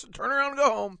 oh, let's turn around and go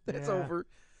home. It's over.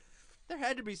 There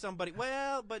had to be somebody.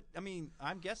 Well, but, I mean,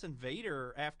 I'm guessing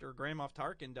Vader, after Grand Moff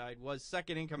Tarkin died, was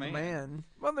second in command. Man.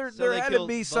 Well, there So they had to killed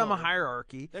be some both.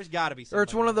 hierarchy. There's got to be somebody. Or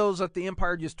it's one of those that the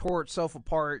Empire just tore itself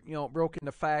apart, you know, broke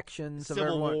into factions. of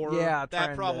Civil everyone. War. Yeah,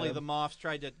 that probably to, the Moffs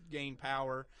tried to gain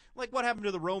power. Like what happened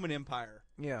to the Roman Empire?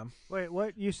 Yeah. Wait,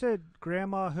 what? You said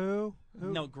Grandma who?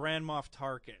 No, Grand Moff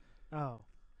Tarkin. Oh.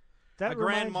 That A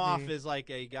Grand reminds Moff me- is like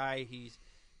a guy, he's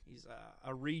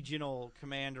a regional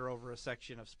commander over a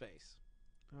section of space.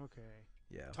 Okay.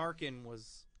 Yeah. Tarkin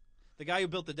was the guy who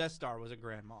built the Death Star was a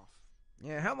Grand Moff.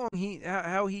 Yeah,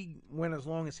 how he went as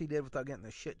long as he did without getting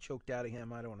the shit choked out of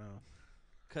him, I don't know.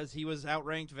 Because he was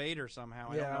outranked Vader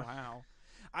somehow. I don't know how.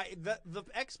 The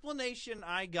explanation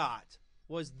I got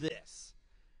was this.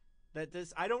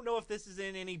 I don't know if this is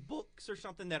in any books or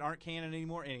something that aren't canon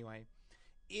anymore anyway,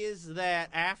 is that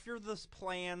after the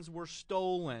plans were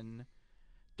stolen,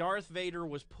 Darth Vader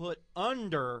was put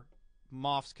under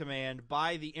Moff's command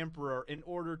by the Emperor in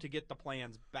order to get the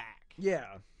plans back. Yeah.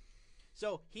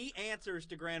 So he answers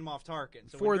to Grand Moff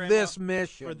Tarkin. So For this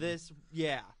mission. For this,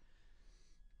 yeah.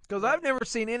 Because I've never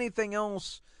seen anything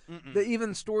else, that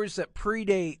even stories that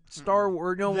predate Star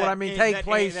Wars, you know what I mean, take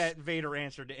place. That Vader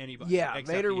answered to anybody. Yeah, except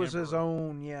Vader the was his Emperor.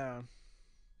 own, yeah.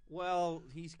 Well,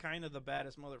 he's kind of the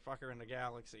baddest motherfucker in the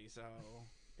galaxy, so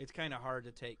it's kind of hard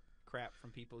to take crap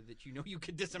from people that you know you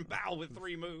could disembowel with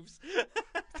 3 moves.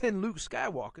 Then Luke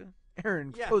Skywalker,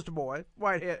 Aaron, Yeah. poster boy,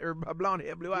 white hair, or blonde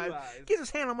hair, blue eyes, gets his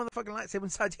hand on motherfucking lightsaber and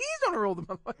decides he's gonna rule the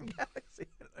motherfucking galaxy.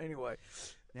 Anyway.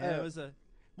 Yeah, it was a.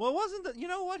 Well, it wasn't that. You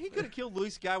know what? He could have killed Luke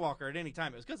Skywalker at any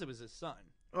time. It was because it was his son.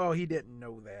 Oh, he didn't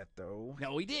know that, though.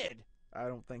 No, he did. I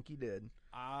don't think he did.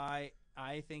 I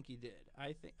think he did.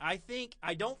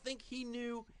 I don't think he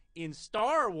knew in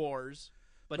Star Wars,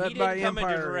 but he by didn't come into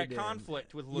Empire, direct he did.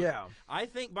 conflict with Luke. Yeah. I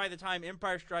think by the time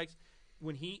Empire Strikes,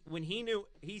 when he knew,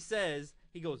 he says,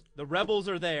 he goes, the rebels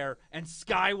are there and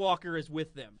Skywalker is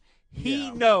with them. He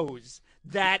Yeah. knows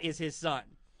that is his son.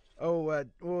 Oh, what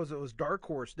was it? It was Dark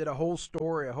Horse did a whole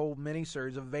story, a whole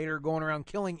miniseries of Vader going around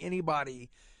killing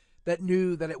anybody that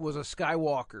knew that it was a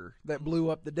Skywalker that blew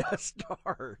up the Death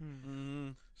Star. Mm-hmm.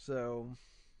 So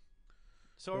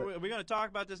are we going to talk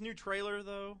about this new trailer,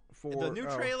 though? For- the new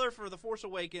oh. trailer for The Force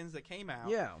Awakens that came out.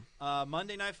 yeah,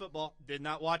 Monday Night Football. Did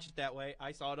not watch it that way.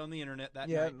 I saw it on the internet that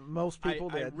yeah, night. most people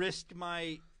I did. risked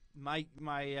my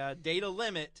data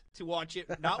limit to watch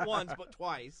it not once but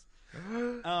twice.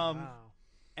 Wow.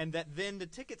 And then the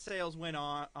ticket sales went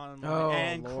on Oh,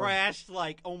 and Lord. crashed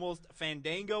like almost.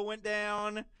 Fandango went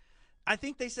down. I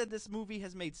think they said this movie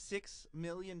has made $6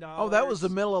 million. Oh, that was the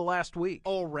middle of last week.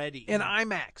 already In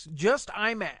IMAX, just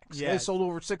IMAX, they Yes. sold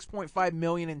over 6.5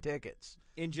 million in tickets.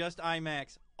 in just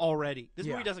IMAX already. This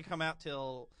Yeah. movie doesn't come out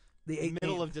till The the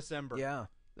middle 18th. of December. Yeah,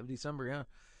 of December. Yeah,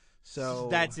 so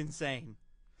That's insane.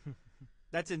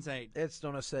 That's insane. it's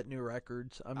gonna set new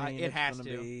records. I mean, It it's has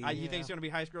gonna to. Be, You think it's going to be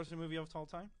highest grossing movie of all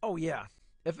time? Oh yeah,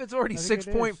 if it's already I think it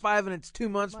is. 6.5 and it's 2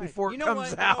 months Mike, before You it know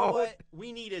comes what? out. You know what?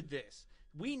 We needed this.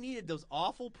 We needed those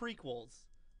awful prequels.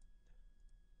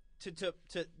 To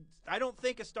I don't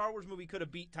think a Star Wars movie could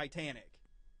have beat Titanic.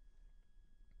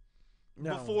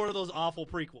 No. before those awful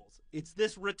prequels. It's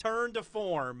this return to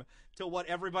form to what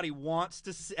everybody wants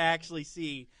to actually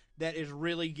see that is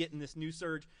really getting this new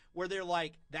surge where they're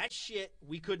like, that shit,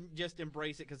 we couldn't just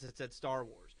embrace it because it said Star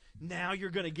Wars. Now you're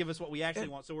going to give us what we actually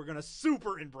want, so we're going to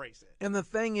super embrace it. And the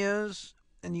thing is,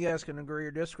 and you guys can agree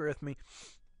or disagree with me,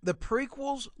 the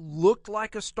prequels looked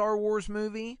like a Star Wars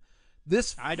movie.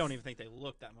 I don't even think they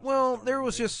looked that much. Well, like a Star there Wars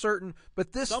was movie. just certain,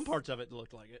 but Some parts of it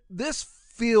looked like it. This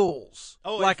feels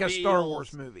like it a Star feels-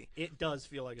 Wars movie. It does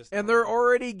feel like a Star And they're Wars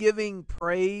already giving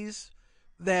praise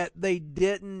that they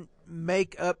didn't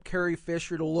make up Carrie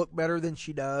Fisher to look better than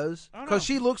she does. I don't know. Because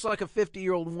she looks like a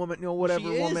 50-year-old woman,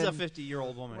 whatever she woman. is a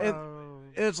 50-year-old woman. And- Whoa.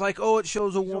 It's like, oh, it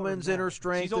shows a She's older woman's than inner that.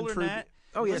 strength She's and older true. than that.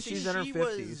 Oh, yeah, Listen, she's in her she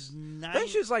 50s. was I think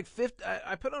she's like 50.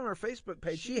 I put on her Facebook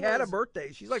page. She had a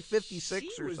birthday. She's like 56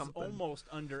 she or was something. almost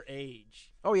underage.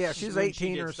 Oh, yeah, she's when 18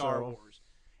 she did or Star so. Wars.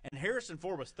 And Harrison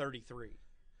Ford was 33.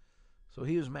 So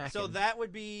he was macking. So that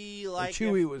would be Or like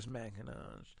Chewie was macking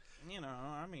us.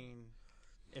 I mean,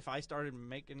 if I started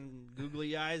making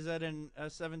googly eyes at a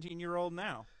 17-year-old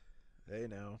now. They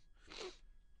know.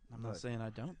 I'm not saying I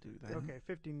don't do that. Okay,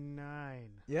 59.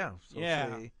 Yeah. So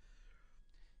Yeah. see.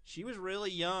 She was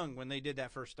really young when they did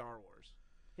that first Star Wars.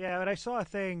 Yeah, but I saw a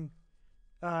thing.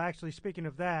 Actually, speaking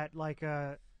of that, like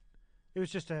it was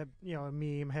just a a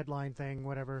meme headline thing,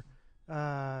 whatever.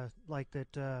 Like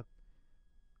that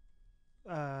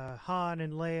Han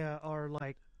and Leia are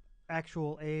like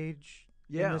actual age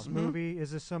Yeah. in this movie.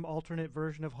 Is this some alternate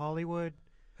version of Hollywood?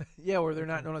 Yeah, where they're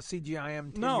not doing a CGI.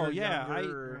 10 No, years yeah,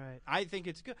 younger. Right. I think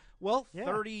it's good. Well, Yeah.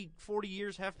 30, 40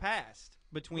 years have passed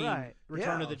between Right.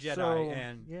 Return Yeah, of the Jedi so-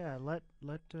 and Yeah, let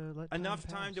enough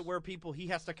time to where he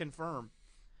has to confirm.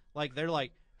 Like, they're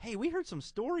like, hey, we heard some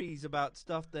stories about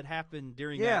stuff that happened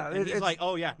during Yeah, that. And he's it's- like,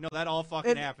 oh, yeah, no, that all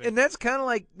fucking happened. And that's kind of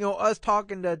like us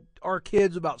talking to our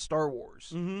kids about Star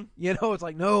Wars. mm-hmm. It's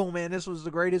like, no, man, this was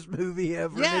the greatest movie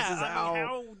ever. and Yeah, this is I how. mean,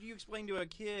 how do you explain to a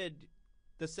kid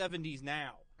the 70s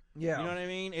now? Yeah. You know what I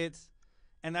mean?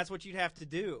 And that's what you'd have to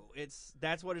do.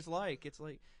 That's what it's like. It's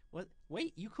like, what?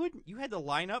 Wait, you had to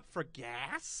line up for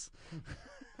gas?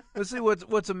 Let's see,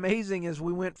 what's amazing is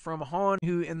we went from Han,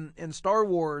 who in Star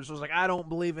Wars was like, I don't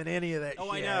believe in any of that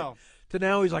Oh, shit. I know. To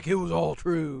now he's like, it was all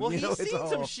true. Well, it's he's seen all...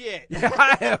 some shit. Yeah,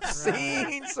 I have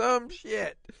seen some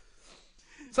shit.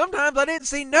 Sometimes I didn't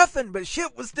see nothing, but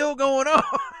shit was still going on.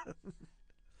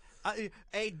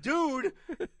 A dude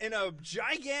in a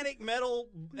gigantic metal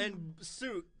and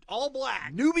suit, all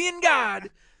black. Nubian God.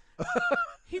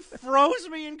 He froze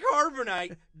me in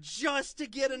carbonite just to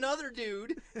get another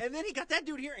dude, and then he got that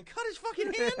dude here and cut his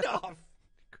fucking hand off.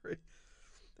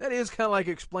 That is kind of like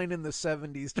explaining the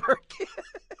 70s to our kids.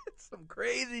 Some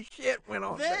crazy shit went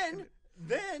on.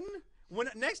 Then, when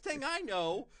next thing I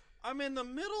know, I'm in the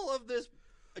middle of this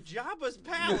Jabba's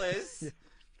palace,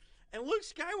 and Luke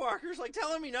Skywalker's like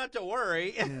telling me not to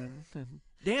worry.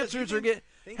 Dancers are getting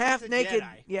think half he's a naked.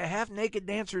 Jedi. Yeah, half naked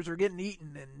dancers are getting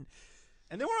eaten,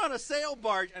 And then we're on a sail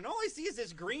barge, and all I see is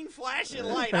this green flashing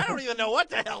light. I don't even know what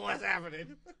the hell was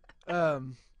happening.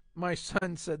 My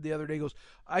son said the other day, he goes,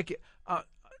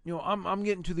 I'm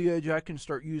getting to the age I can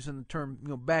start using the term,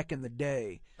 back in the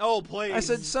day. Oh, please. I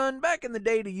said, son, back in the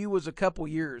day to you was a couple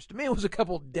years. To me, it was a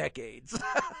couple decades.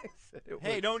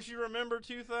 Hey, don't you remember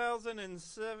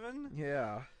 2007?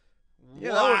 Yeah. Wow.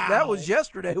 Yeah, that was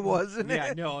yesterday, wasn't it?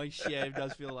 Yeah, no, shit, it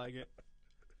does feel like it.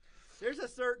 There's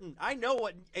I know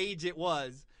what age it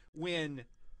was when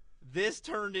this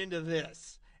turned into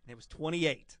this, and it was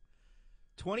 28.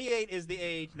 28 is the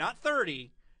age, not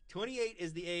 30. 28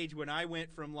 is the age when I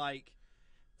went from like,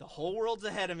 the whole world's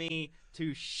ahead of me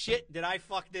to shit, did I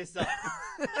fuck this up?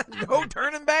 No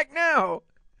turning back now.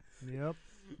 Yep.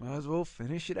 Might as well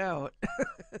finish it out.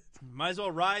 Might as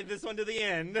well ride this one to the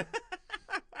end.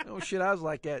 Oh, shit, I was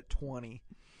like at 20.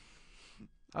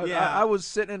 Yeah. I was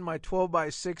sitting in my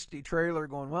 12x60 trailer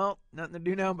going, well, nothing to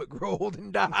do now but grow old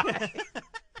and die.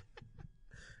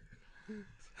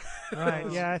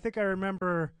 Right. Yeah, I think I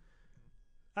remember.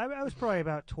 I was probably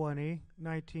about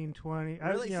 19, 20.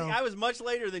 Really? I was much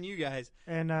later than you guys.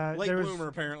 And Late there was bloomer,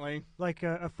 apparently. like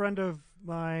a friend of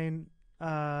mine,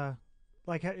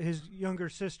 like his younger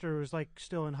sister was like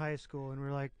still in high school, and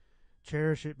we're like,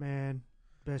 cherish it, man.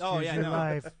 Best years of your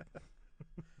life.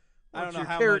 I don't know What's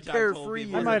how your much I've told carefree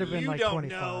people. I might have been You like don't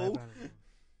 25. know. I don't know.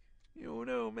 You don't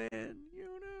know, man. You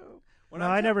don't know. When No,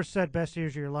 I'm I ta- never said best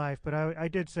years of your life, but I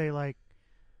did say like,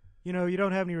 you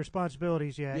don't have any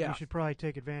responsibilities yet. Yeah. You should probably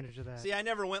take advantage of that. See, I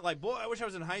never went like, boy, I wish I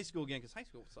was in high school again, because high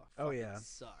school sucked. Oh, yeah.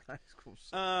 Sucked. High school.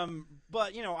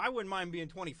 But, I wouldn't mind being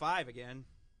 25 again.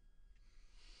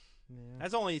 Yeah.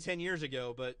 That's only 10 years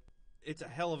ago, but it's a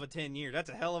hell of a 10 years. That's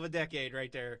a hell of a decade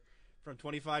right there. from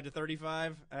 25 to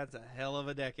 35. That's a hell of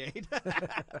a decade.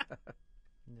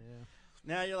 Yeah.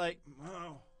 Now you're like,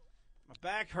 oh, my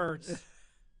back hurts. And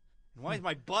why is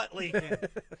my butt leaking?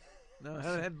 No, I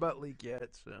haven't had butt leak yet,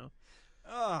 so.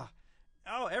 Oh,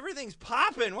 everything's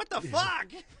popping. What the fuck?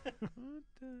 What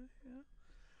the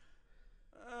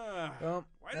hell? Well,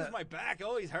 why does my back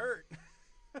always hurt?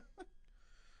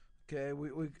 Okay,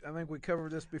 I think we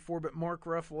covered this before, but Mark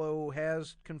Ruffalo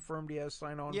has confirmed he has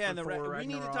signed on. Yeah, for and Thor we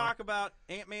need to Ragnarok. talk about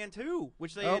Ant-Man 2,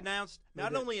 which they announced.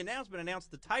 Not only announced, but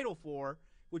announced the title for,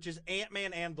 which is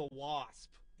Ant-Man and the Wasp.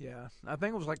 Yeah, I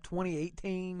think it was like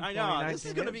 2018. I know. This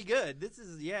is going to be good. This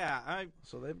is,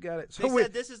 So they've got it. So they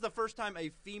said this is the first time a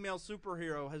female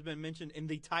superhero has been mentioned in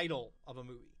the title of a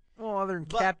movie. Well, other than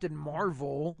Captain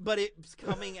Marvel. But it's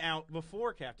coming out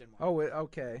before Captain Marvel. Oh,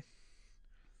 okay.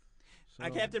 So,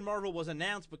 Captain Marvel was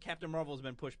announced, but Captain Marvel has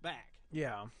been pushed back.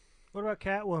 Yeah. What about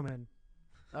Catwoman?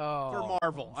 Oh, for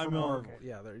Marvel. For Marvel.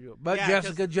 Yeah, there you go. But Yeah,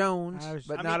 Jessica Jones,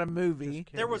 but not a just movie.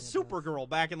 There was Supergirl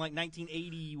back in like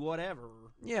 1980, whatever.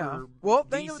 Yeah. Well,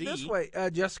 think DC. of it this way: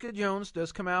 Jessica Jones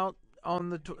does come out on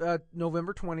the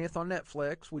November 20th on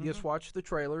Netflix. We just watched the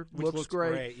trailer. Which looks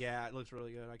great. great. Yeah, it looks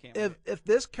really good. I can't wait. If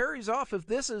this carries off, if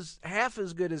this is half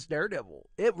as good as Daredevil,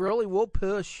 it really will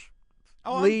push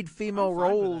lead female I'm fine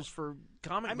with roles that. for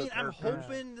comic book I'm characters.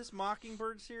 hoping this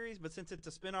Mockingbird series, but since it's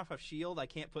a spinoff of S.H.I.E.L.D., I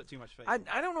can't put too much faith. I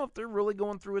don't know if they're really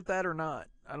going through with that or not.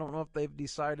 I don't know if they've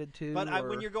decided to. But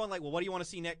when you're going like, well, what do you want to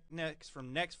see next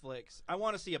from Netflix? I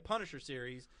want to see a Punisher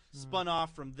series spun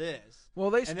off from this.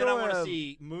 Well, they and still then I want to have-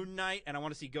 see Moon Knight, and I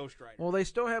want to see Ghost Rider. Well, they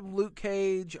still have Luke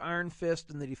Cage, Iron Fist,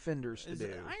 and the Defenders to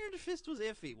do. Iron Fist was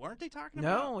iffy, weren't they talking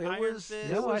about? No, it Iron was. Fist?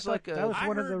 It was like that was I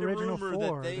one of heard the original rumor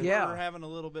four. that they were having a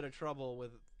little bit of trouble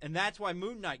with, and that's why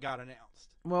Moon Knight got announced.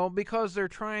 Well, because they're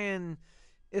trying.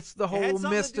 It's the It had whole something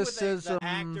to do mysticism. with the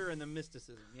actor and the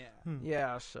mysticism. Yeah.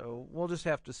 Yeah, so we'll just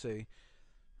have to see.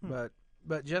 But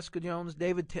Jessica Jones,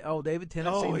 David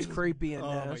Tennant seems creepy in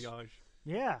Oh this. my gosh.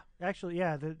 Yeah, actually,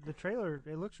 the trailer,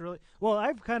 it looks really well.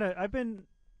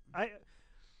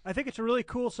 I think it's a really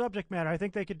cool subject matter. I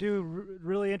think they could do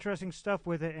really interesting stuff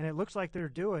with it, and it looks like they're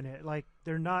doing it. Like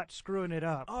they're not screwing it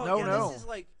up. Oh, No. This is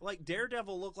like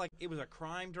Daredevil looked like it was a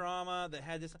crime drama that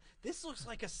had this. This looks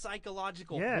like a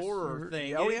psychological horror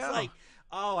thing. Oh, And yeah. It's like,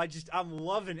 I'm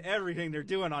loving everything they're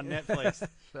doing on Netflix.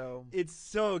 So It's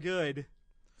so good.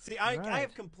 See, I Right.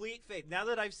 have complete faith. Now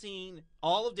that I've seen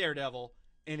all of Daredevil,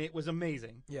 and it was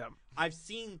amazing. yeah, I've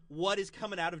seen what is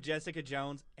coming out of Jessica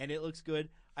Jones, and it looks good.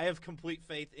 I have complete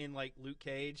faith in like Luke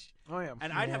Cage, oh yeah,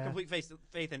 and I'd have Yeah. complete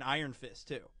faith in Iron Fist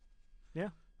too. Yeah.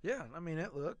 yeah. I mean,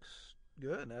 it looks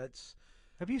good. That's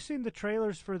Have you seen the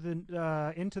trailers for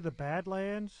the Into the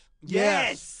Badlands?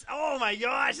 Yes. Oh my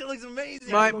gosh, it looks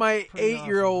amazing. my pretty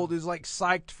 8-year-old is like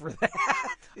psyched for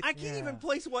that. I can't Yeah. even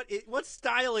place what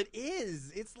style it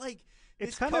is. It's like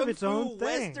It's this kind kung of its fu own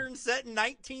thing. western set in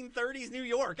 1930s New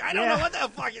York. I don't Yeah. know what the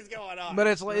fuck is going on. But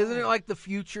it's like, isn't it like the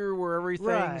future where everything's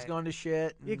Right. gone to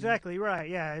shit? and- Exactly right.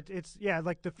 Yeah, it's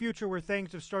like the future where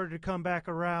things have started to come back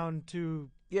around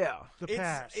to Yeah. the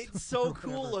past. it's so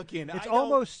cool looking. It's I don't-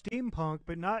 almost steampunk,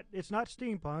 but not. It's not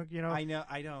steampunk, you know. I know.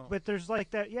 I don't. But there's like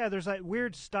that. Yeah, there's that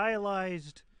weird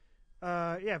stylized,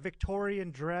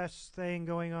 Victorian dress thing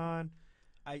going on.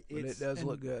 But it does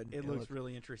look good. It looks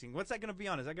really interesting. What's that going to be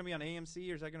on? Is that going to be on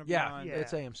AMC or is that going to be Yeah, on? Yeah.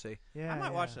 it's AMC. Yeah, I might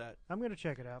yeah. watch that. I'm gonna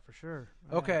check it out for sure.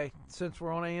 Okay, since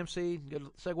we're on AMC, good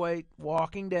segue.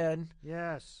 Walking Dead.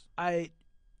 Yes. I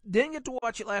didn't get to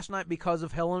watch it last night because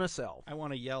of Hell in a Cell. I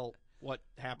want to yell what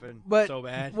happened But so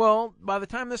bad. well, by the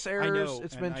time this airs, know,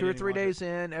 it's and been I 2 or didn't 3 watch it. days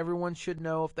in. Everyone should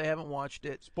know if they haven't watched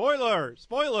it. Spoiler!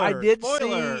 I did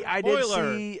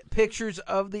Spoiler! see pictures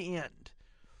of the end.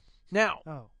 Now,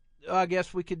 Oh. I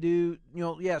guess we could do,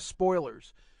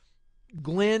 spoilers.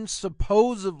 Glenn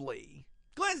supposedly,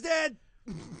 Glenn's dead.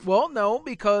 well, no,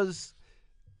 because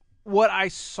what I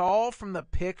saw from the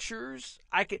pictures,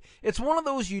 it's one of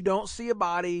those you don't see a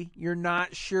body, you're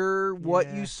not sure what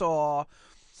Yeah. you saw.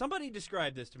 Somebody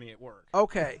described this to me at work.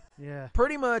 Okay, Yeah.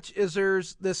 pretty much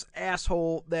there's this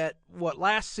asshole that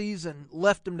last season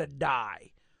left him to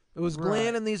die. It was Glenn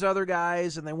Right. and these other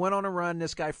guys, and they went on a run.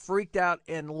 This guy freaked out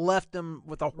and left him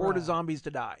with a horde of Right. zombies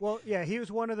to die. Well, yeah, he was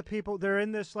one of the people. They're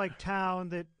in this like town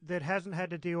that hasn't had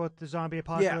to deal with the zombie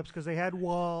apocalypse because they had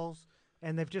walls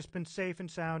and they've just been safe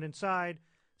and sound inside.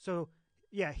 So,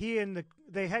 yeah,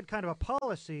 they had kind of a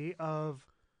policy of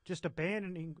just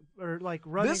abandoning or like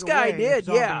running. This guy away did, if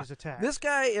zombies yeah. attack. This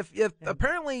guy, if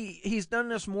apparently he's done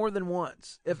this more than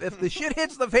once. If the shit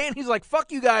hits the fan, he's like,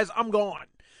 "Fuck you guys, I'm gone.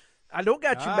 I don't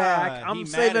got your back. he I'm mad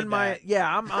saving at my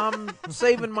that. I'm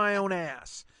saving my own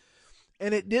ass."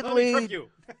 And it did Let me trip lead. you.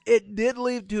 It did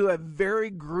lead to a very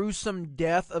gruesome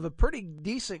death of a pretty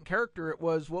decent character. It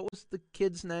was, what was the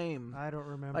kid's name? I don't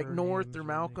remember. Like North names or really.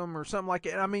 Malcolm or something like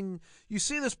that. I mean, you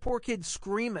see this poor kid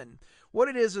screaming. What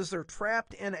it is they're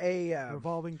trapped in a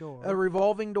Revolving door. a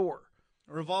revolving door.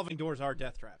 Revolving doors are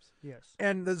death traps. Yes.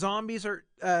 And the zombies are,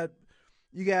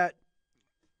 you got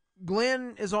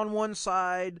Glenn is on one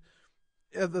side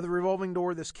of the revolving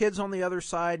door, this kid's on the other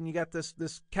side, and you got this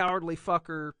cowardly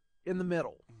fucker in the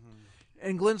middle.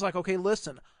 And Glenn's like, okay,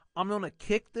 listen, I'm going to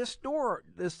kick this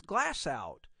glass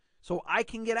out so I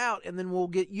can get out, and then we'll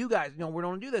get you guys. We're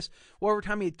going to do this. Well, every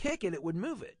time he'd kick it, it would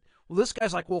move it. Well, this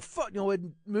guy's like, well, fuck, it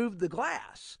moved the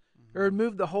glass. Or it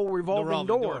moved the whole revolving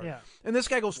door. Yeah. And this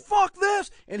guy goes, fuck this!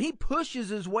 And he pushes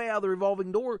his way out of the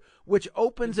revolving door, which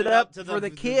opens it up for the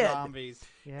kid. Zombies.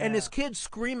 Yeah. And this kid's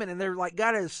screaming, and they're like,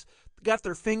 got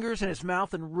their fingers in his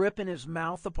mouth and ripping his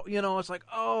mouth apart. It's like,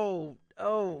 oh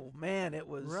man, it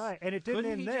was Right, and it didn't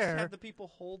Couldn't he end just there. have the people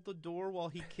hold the door while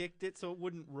he kicked it so it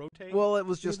wouldn't rotate? Well, it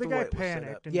was just the the guy way it was set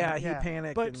panicked. up. And, Yeah, he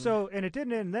panicked. But and and it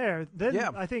didn't end there. Then Yeah.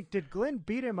 I think, did Glenn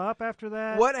beat him up after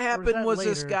that? what Or happened that was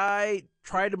this later? guy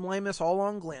tried to blame us all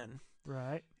on Glenn.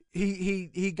 Right.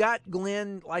 He got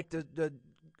Glenn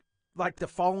to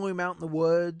follow him out in the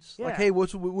woods. Like, Yeah. hey,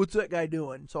 what's that guy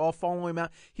doing? So I'll follow him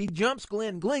out. He jumps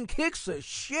Glenn. Glenn kicks the He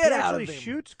shit out of actually him.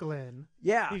 shoots Glenn.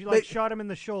 Yeah, He but, shot him in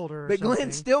the shoulder. Or but Glenn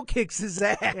something. still kicks his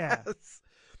ass. Yeah.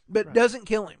 But Right. doesn't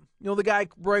kill him. The guy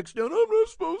breaks down. I'm not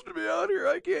supposed to be out here.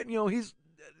 I can't. He's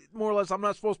more or less. I'm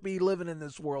not supposed to be living in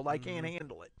this world. I can't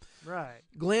handle it. Right.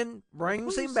 Glenn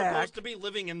brings Who's him back. supposed to be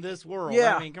living in this world?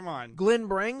 Yeah. I mean, come on. Glenn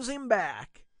brings him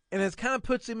back, and it kind of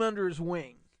puts him under his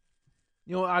wing.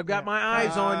 I've got Yeah. my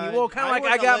eyes on you. Well, kind of like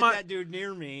I wouldn't got let my. that dude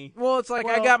near me Well, it's like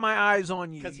I Well- got my eyes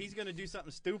on you. because he's going to do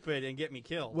something stupid and get me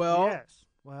killed. Well, Yes.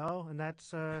 Well, and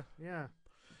that's yeah.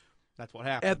 That's what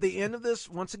happened. at the end of this,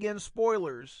 once again,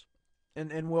 spoilers,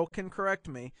 and Will can correct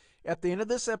me. At the end of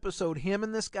this episode, him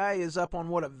and this guy is up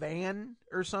on a van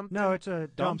or something? No, it's a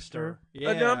dumpster.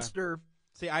 Yeah. A dumpster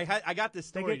See, I got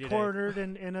this They story get today. cornered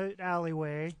in an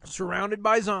alleyway. surrounded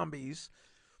by zombies,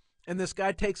 and this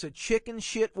guy takes a chicken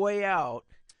shit way out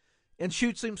and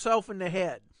shoots himself in the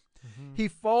head. Mm-hmm. He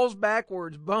falls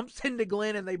backwards, bumps into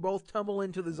Glenn, and they both tumble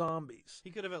into the zombies.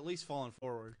 He could have at least fallen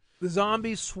forward. The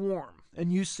zombies swarm,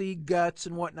 and you see guts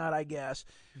and whatnot, I guess.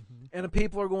 Mm-hmm. And the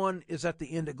people are going, is that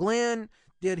the end of Glenn?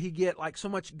 Did he get so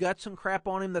much guts and crap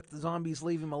on him that the zombies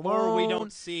leave him alone? Or we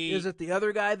don't see. Is it the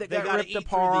other guy that They got gotta ripped eat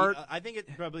apart? through I think it's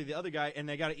probably the other guy, and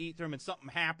they got to eat through him, and something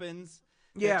happens.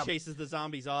 Yeah. That chases the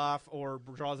zombies off or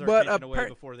draws their But attention away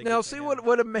before they now, get to see him.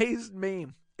 what amazed me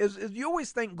is you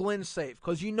always think Glenn's safe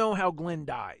because you know how Glenn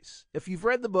dies. If you've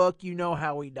read the book, you know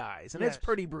how he dies, and Yes. it's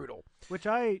pretty brutal. Which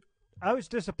I was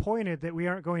disappointed that we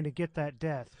aren't going to get that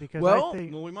death because Well- I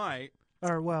think, Well, we might.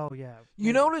 yeah.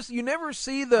 You notice you never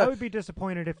see I the would be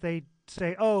disappointed if they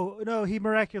say, "Oh no, he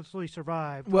miraculously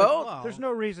survived." well. Well, There's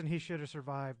no reason he should have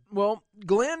survived. Well,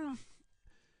 Glenn.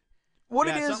 What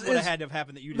yeah, it is something would have is had to have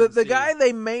happened that you the didn't see. guy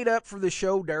they made up for the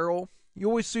show, Daryl. You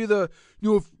always see if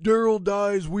Daryl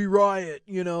dies, we riot.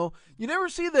 You never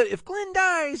see that if Glenn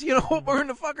dies, burn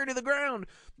the fucker to the ground.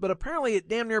 But apparently, it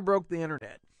damn near broke the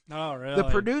internet. Oh, really? The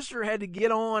producer had to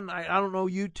get on, I don't know,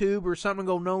 YouTube or something and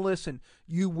go, no, listen,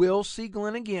 you will see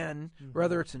Glenn again,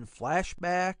 whether it's in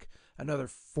flashback, another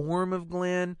form of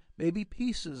Glenn, maybe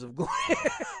pieces of Glenn.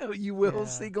 You will Yeah.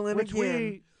 see Glenn Which again.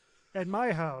 we, at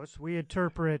my house, we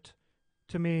interpret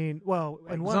to mean, well,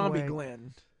 Like in one zombie way,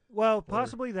 Glenn. well,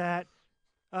 possibly that.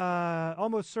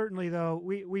 Almost certainly, though,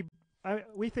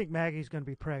 we think Maggie's going to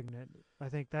be pregnant. I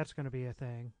think that's going to be a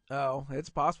thing. Oh, it's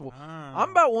possible. Ah.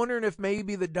 I'm about wondering if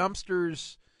maybe the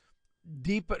dumpster's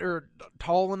deep or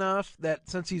tall enough that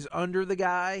since he's under the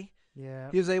guy, Yeah.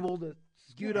 he was able to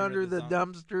scoot Get under under the the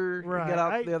dumpster Right. and get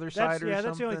out I- the other that's, side or yeah, something.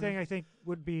 that's the only thing I think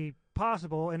would be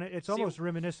possible, and it's See, almost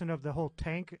reminiscent of the whole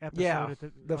tank episode. Yeah, at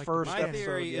the like, first My episode,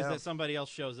 theory is yeah. that somebody else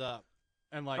shows up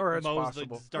and Or it's mows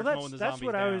possible. starts Well, mowing the that's zombies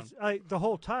what down. I was the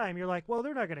whole time. You're like, well,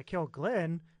 they're not going to kill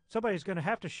Glenn. Somebody's going to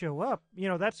have to show up.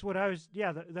 That's what I was.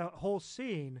 Yeah, the whole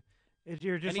scene.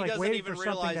 You're just and he like doesn't waiting even for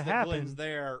something realize to that happen. Glenn's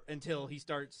there until he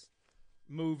starts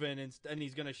moving and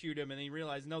he's going to shoot him, and he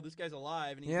realizes, no, this guy's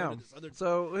alive, and he's Yeah. under this other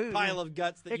So pile of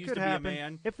guts that It used could to happen. be a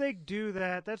man. If they do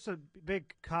that, that's a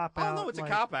big cop Oh out. no, it's like,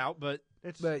 a cop out, but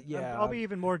It's, But, yeah. I'll be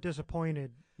even more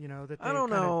disappointed. That they I don't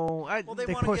kinda- know. well, they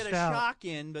They want to pushed get a out. shock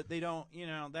in, but they don't.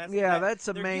 That's Yeah, that's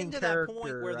a they're main getting to that point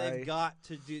character, where they've right? got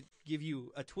to give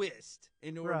you a twist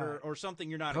in order Right. or something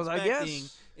you're not 'Cause I expecting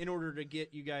guess- in order to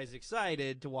get you guys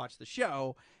excited to watch the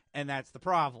show. And that's the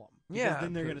problem. Because Yeah,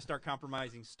 then they're going to start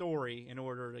compromising story in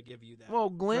order to give you that. Well,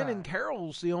 Glenn and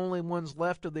Carol's the only ones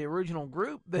left of the original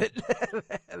group that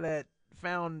that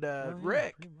found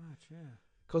Rick. Pretty much, yeah.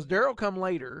 Because Daryl come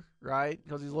later, right?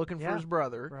 Because he's looking for his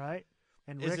brother. Right.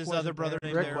 And Is Rick his wasn't other brother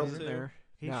there. named Rick Daryl, wasn't too? there.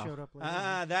 He No. showed up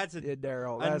later. That's a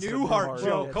Daryl. a That's Newhart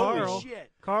joke. Well, Holy Carl-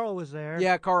 shit. Carl was there.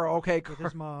 Yeah, Carl. Okay, With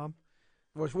his mom.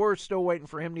 Which we're still waiting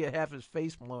for him to have his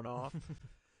face blown off.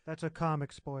 That's a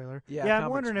comic spoiler. Yeah, I'm comic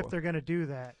wondering if spoiler. they're going to do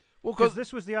that. Well, Because because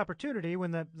this was the opportunity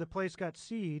when the place got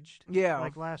sieged. yeah,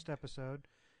 Like last episode.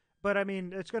 But I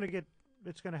mean, it's going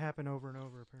to happen over and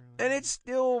over apparently. and it's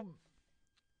still,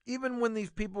 even when these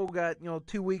people got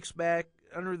 2 weeks back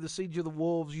under the siege of the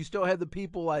wolves, you still had the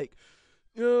people like,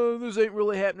 this ain't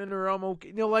really happening, or I'm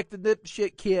okay. Like the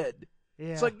dipshit kid. Yeah.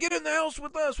 It's like, get in the house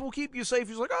with us. We'll keep you safe.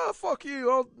 He's like, oh, fuck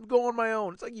you. I'll go on my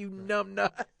own. It's like, you numb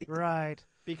nut. Right.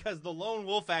 Because the lone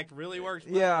wolf act really works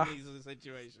well Yeah. in these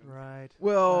situations. Right.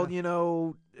 Well,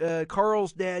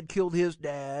 Carl's dad killed his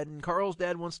dad, and Carl's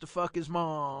dad wants to fuck his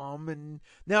mom, and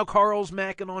now Carl's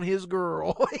macking on his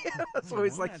girl. So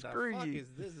he's like, What the screw fuck you. is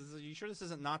this? Are you sure this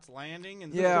isn't Knots Landing?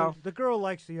 And Yeah. The girl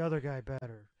likes the other guy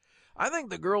better. I think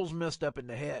the girl's messed up in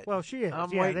the head. Well, she is.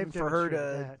 I'm yeah, waiting they've for her to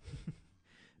demonstrated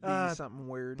be that. something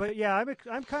weird. But yeah,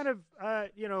 I'm kind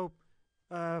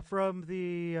of from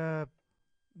the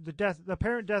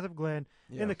apparent death of Glenn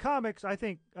Yeah. in the comics. I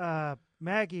think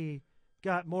Maggie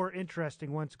got more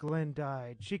interesting once Glenn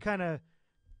died. She kind of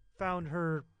found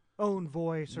her own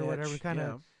voice or whatever. Niche, Kind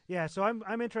of yeah. So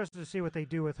I'm interested to see what they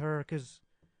do with her because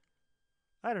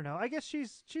I don't know. I guess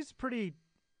she's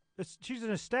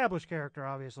an established character,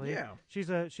 obviously. Yeah. She's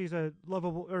a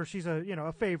lovable, or she's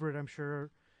a favorite, I'm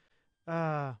sure.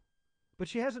 But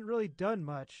she hasn't really done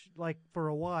much like for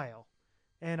a while,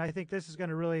 and I think this is going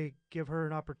to really give her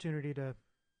an opportunity to.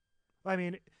 I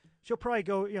mean, she'll probably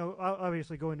go,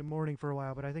 obviously go into mourning for a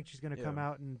while, but I think she's going to come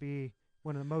out and be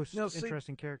one of the most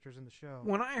interesting characters in the show.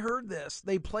 When I heard this,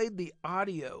 they played the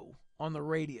audio on the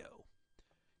radio,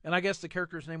 and I guess the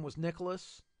character's name was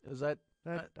Nicholas. Is that?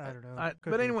 I don't know. Could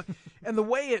But be. anyway, and the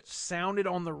way it sounded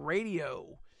on the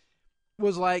radio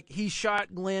was like he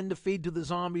shot Glenn to feed to the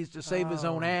zombies to save his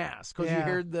own ass. Because you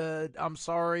heard the "I'm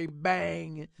sorry"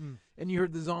 bang, and you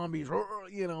heard the zombies,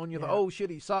 and you thought, "Oh shit,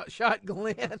 he shot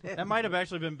Glenn." That might have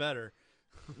actually been better.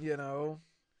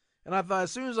 And I thought,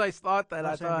 as soon as I thought that,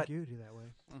 Less I thought, ambiguity that way.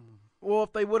 well,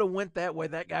 if they would have went that way,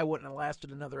 that guy wouldn't have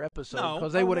lasted another episode No.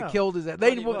 because they would have no. killed his ass. Well,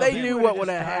 They he would've knew He what would've would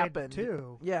have just died happened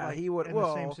too. Yeah, like, he would. in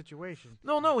Well, the same situation.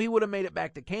 no, he would have made it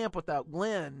back to camp without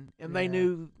Glenn, and they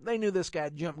Yeah. knew this guy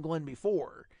jumped Glenn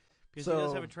before. Because So- he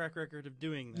does have a track record of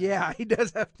doing that. Yeah, he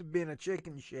does have to be in a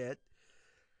chicken shit.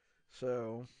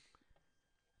 So,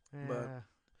 Yeah.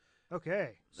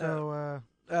 Okay. So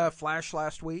Flash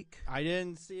last week. I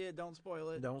didn't see it. Don't spoil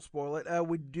it. Don't spoil it.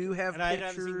 We do have And I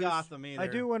pictures. haven't seen Gotham either. I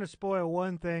do want to spoil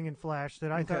one thing in Flash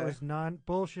that I thought Okay. was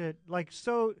bullshit. Like,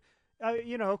 so,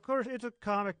 of course, it's a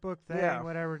comic book thing, Yeah.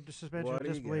 whatever, suspension What of do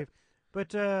you disbelief.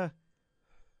 But,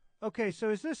 okay, so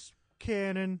is this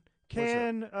canon?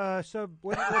 Can what's the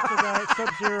guy,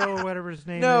 Sub-Zero or whatever his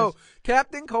name No, is?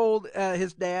 Captain Cold.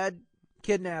 His dad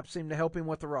kidnaps him to help him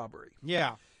with the robbery.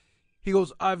 Yeah. He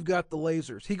goes, "I've got the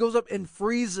lasers." He goes up and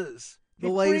freezes the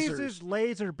He lasers. freezes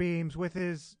laser beams with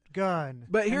his gun.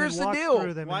 But and here's then the walks deal.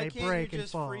 through them Why and they can't break you and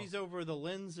just fall. freeze over the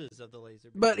lenses of the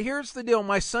laser beam? But here's the deal.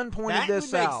 My son pointed that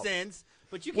this would make out. sense.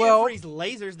 But you can't Well- freeze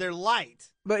lasers. They're light.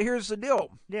 But here's the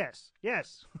deal. Yes.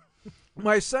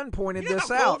 My son pointed You know this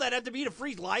how cold out. that had to be to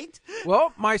freeze light?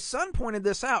 Well, my son pointed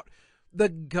this out. The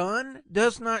gun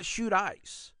does not shoot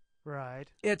ice. Right.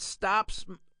 It stops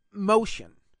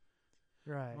motion.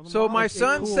 Right. Well, So my It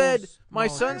son cools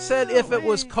said, if it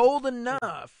was Wait. cold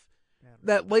enough,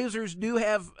 that lasers do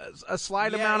have a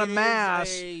slight amount of it is mass,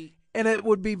 a- and it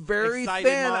would be very excited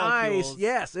thin ice. molecules.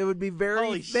 Yes, it would be very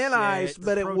Holy thin shit. ice,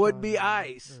 but it would be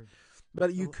ice.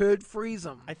 But you could freeze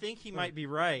them. I think he might be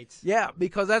right. Yeah,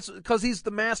 because he's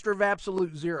the master of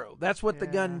absolute zero. That's what the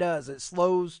gun Yeah. does. It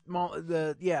slows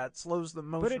it slows the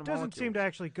motion. But it doesn't seem to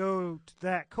actually go to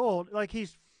that cold. Like he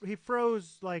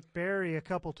froze like Barry a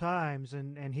couple times,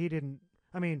 and he didn't.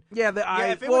 I mean, Yeah, the Yeah,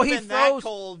 ice. if it Well, would he have been that froze.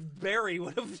 cold, Barry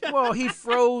would have. Well, he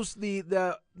froze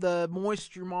the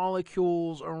moisture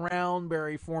molecules around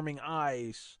Barry forming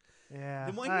ice yeah.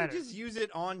 then why I don't you just use it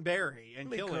on Barry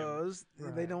and kill him? because they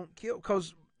Right. don't kill.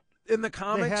 Because in the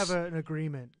comics, They have an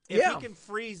agreement. If Yeah. he can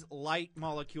freeze light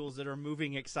molecules that are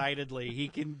moving excitedly, he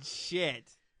can shit.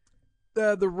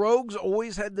 the Rogues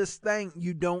always had this thing: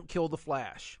 you don't kill the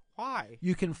Flash. Why?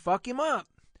 You can fuck him up.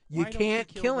 You Why don't can't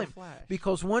kill the him Flash?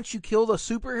 because once you kill the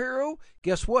superhero,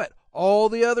 guess what? All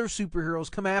the other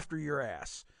superheroes come after your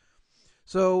ass.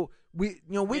 So we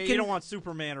Yeah, can. you don't want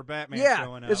Superman or Batman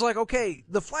showing up. It's like, okay,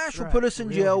 the Flash will Right, put us in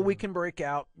real jail. hero. We can break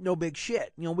out. No big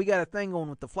shit. We got a thing going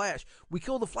with the Flash. We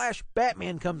kill the Flash.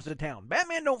 Batman comes to town.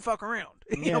 Batman don't fuck around.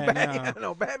 Yeah,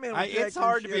 no, Batman. Will jack it's your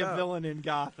hard to shit be a up. villain in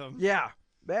Gotham. Yeah,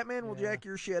 Batman will Yeah. jack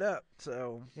your shit up.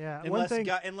 So Yeah, one thing.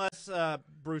 Unless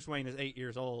Bruce Wayne is 8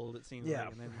 years old, it seems Yeah.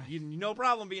 like. And then no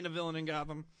problem being a villain in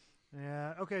Gotham.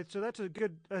 Yeah. Okay. So that's a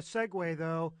good segue,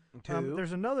 though. Two.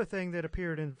 There's another thing that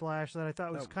appeared in Flash that I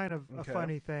thought was kind of a okay.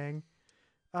 funny thing.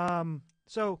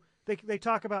 So they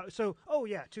talk about. So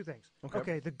two things.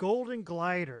 Okay. The Golden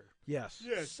Glider. yes.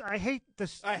 I hate the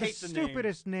hate the name.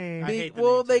 stupidest name. I hate the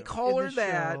Well, name, they too. call in her the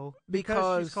that show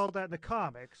because she's called that in the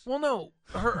comics. Well, no,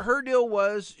 her deal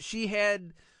was she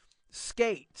had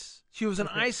skates. She was an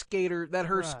ice skater that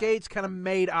her Right. skates kind of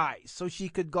made ice, so she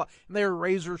could go. And they were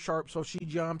razor sharp, so she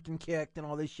jumped and kicked, and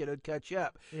all this shit would catch you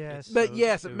up. Yes. But so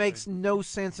yes, stupid. it makes no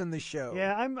sense in the show.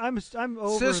 Yeah, I'm over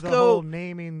Cisco- the whole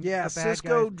naming. Yeah, the bad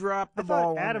Cisco guys. dropped the I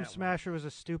ball. thought on Atom that one. Smasher was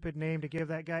a stupid name to give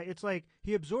that guy. It's like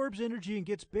he absorbs energy and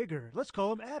gets bigger. Let's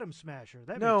call him Atom Smasher.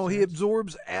 That No, makes he sense.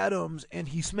 absorbs atoms and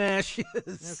he smashes.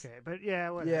 Okay, but yeah,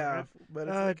 whatever. Yeah, but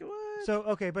it's like what?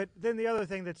 So but then the other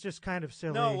thing that's just kind of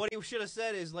silly. No, what he should have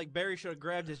said is like Barry should have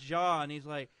grabbed his jaw and he's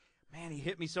like, man, he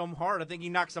hit me so hard. I think he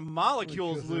knocked some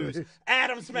molecules loose.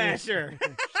 Atom Smasher.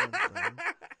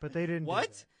 But they didn't. do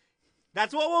What? that.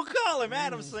 That's what we'll call him,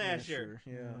 Atom Smasher.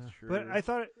 Yeah, sure. But I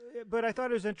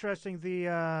thought it was interesting.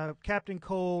 The Captain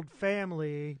Cold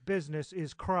family business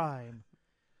is crime,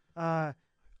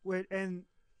 and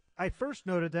I first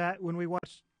noted that when we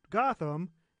watched Gotham.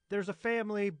 There's a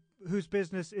family whose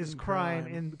business is crime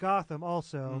in Gotham,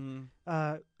 also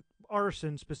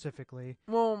arson specifically.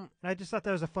 Well, And I just thought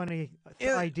that was a funny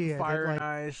idea. Fire that, and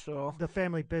ice. So the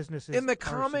family business is in the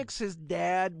arson. comics, his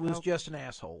dad was just an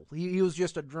asshole. He was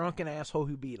just a drunken asshole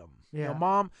who beat him. Yeah.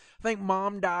 I think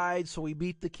mom died, so he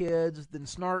beat the kids. Then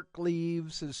Snark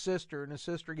leaves his sister, and his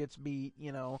sister gets beat.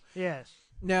 Yes.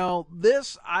 Now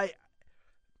this,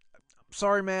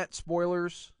 sorry, Matt.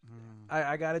 Spoilers.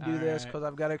 I got to do this because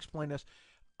I've got to explain this.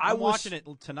 I'm watching it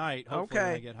tonight, hopefully, when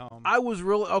I Okay. get home. I was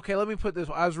really okay. Let me put this.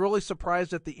 I was really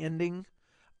surprised at the ending.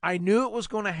 I knew it was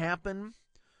going to happen.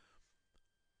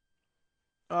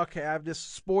 Okay, I've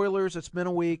just spoilers. It's been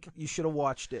a week. You should have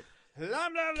watched it.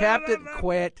 Captain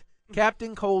quit.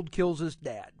 Captain Cold kills his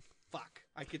dad. Fuck,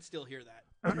 I could still hear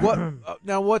that. What?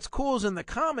 Now, what's cool is in the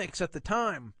comics at the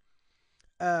time.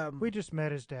 We just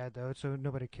met his dad, though, so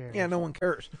nobody cares. Yeah, no one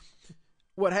cares.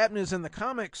 What happened is in the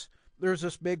comics, there's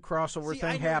this big crossover See, thing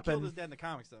I never happened. killed his dad in the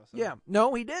comics, though. So. Yeah,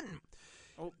 no, he didn't.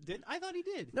 Oh, I thought he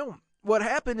did. No, what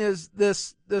happened is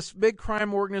this big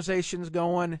crime organization's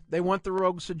going. They want the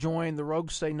Rogues to join. The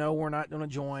Rogues say no, we're not going to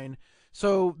join.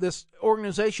 So this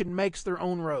organization makes their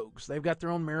own Rogues. They've got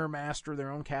their own Mirror Master, their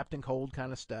own Captain Cold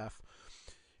kind of stuff,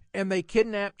 and they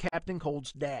kidnap Captain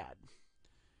Cold's dad.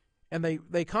 And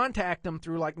they contact him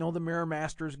through the Mirror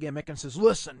Master's gimmick and says,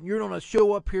 listen, you're going to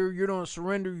show up here, you're going to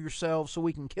surrender yourself so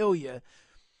we can kill you,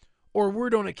 or we're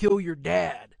going to kill your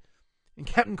dad. And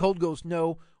Captain Cold goes,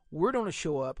 no, we're going to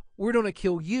show up, we're going to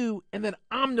kill you, and then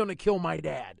I'm going to kill my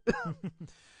dad.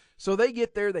 So they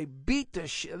get there, they beat the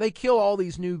shit, they kill all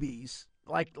these newbies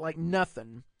like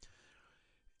nothing.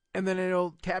 And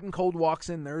then Captain Cold walks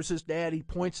in, there's his dad, he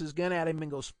points his gun at him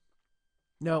and goes,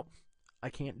 no, I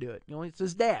can't do it. It's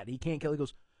his dad. He can't kill. He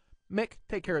goes, Mick,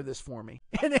 take care of this for me.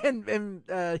 And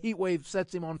Heatwave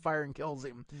sets him on fire and kills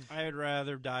him. I'd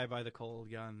rather die by the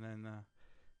cold gun than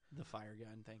the fire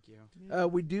gun. Thank you.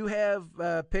 We do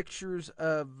have pictures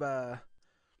of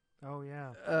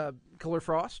Killer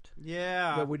Frost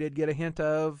Yeah. that we did get a hint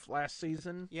of last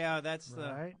season. Yeah, that's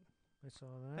Right. I saw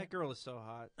that. that girl is so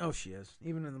hot. Oh, she is.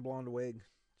 Even in the blonde wig.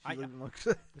 She I- looks.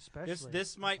 Especially.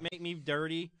 This might make me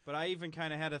dirty, but I even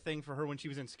kind of had a thing for her when she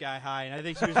was in Sky High, and I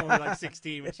think she was only like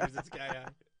 16 when she was in Sky High.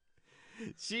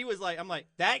 She was like, I'm like,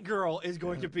 that girl is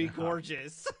going to be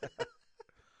gorgeous.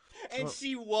 And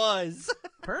she was.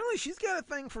 Apparently, she's got a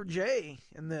thing for Jay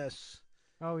in this.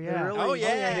 Oh, yeah. really- Oh,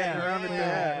 yeah. getting around to Clearly,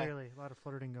 that. clearly. A lot of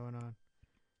flirting going on.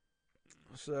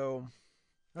 So,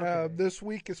 Okay. this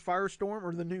week is Firestorm,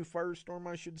 or the new Firestorm,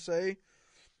 I should say.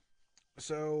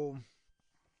 So,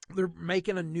 they're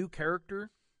making a new character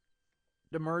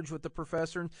to merge with the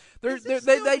Professor. They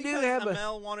do have a.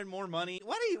 Amel wanted more money.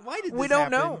 Why did this We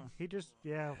don't happen? know, He just,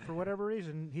 for whatever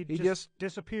reason, he He just just-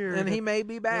 disappeared. and he may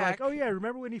be They're back. like, oh, yeah,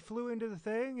 remember when he flew into the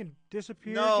thing and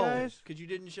disappeared, No, guys? because you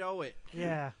didn't show it.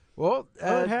 Yeah. Well,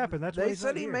 What happened? That's why they he's said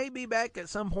not he here. may be back at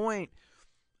some point,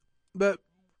 but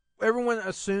everyone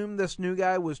assumed this new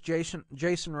guy was Jason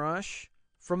Rush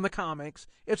from the comics.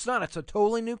 It's not. It's a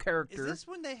totally new character. Is this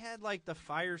when they had like the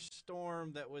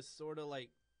Firestorm that was sort of like?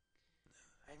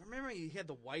 I remember he had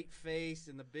the white face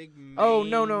and the big mane. Oh,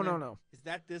 no. Is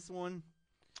that this one?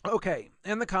 Okay,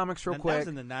 in the comics real quick. That was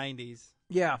in the 90s.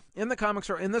 Yeah, in the comics,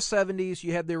 or in the 70s,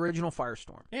 you had the original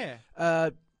Firestorm. Yeah.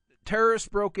 Terrorists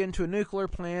broke into a nuclear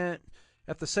plant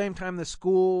at the same time the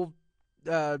school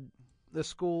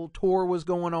tour was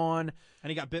going on. And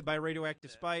he got bit by a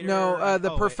radioactive spider. No,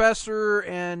 the professor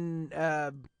and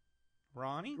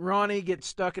Ronnie get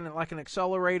stuck in like an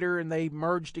accelerator, and they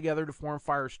merge together to form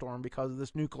Firestorm because of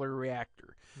this nuclear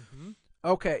reactor. Mm-hmm.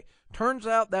 Okay, turns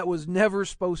out that was never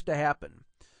supposed to happen.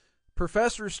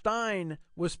 Professor Stein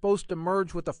was supposed to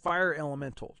merge with the fire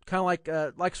elemental, kind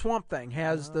of like Swamp Thing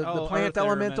has the plant Earth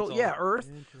elemental. Yeah, Earth.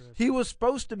 He was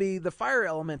supposed to be the fire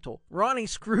elemental. Ronnie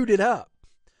screwed it up.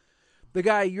 The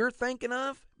guy you're thinking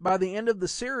of, by the end of the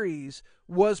series,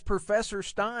 was Professor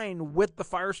Stein with the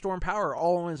Firestorm power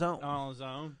all on his own. All on his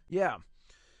own? Yeah.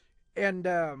 And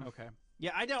okay.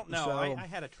 Yeah, I don't know. So, I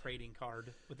had a trading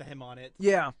card with him on it.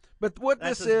 Yeah, but what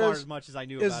That's this is as much as I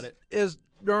knew about it. Is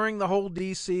during the whole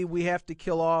DC, we have to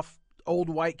kill off old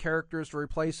white characters to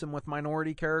replace them with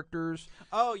minority characters.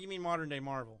 Oh, you mean modern day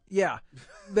Marvel? Yeah,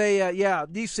 they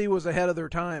DC was ahead of their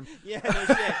time. Yeah, no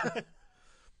shit.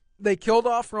 They killed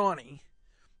off Ronnie,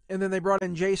 and then they brought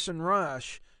in Jason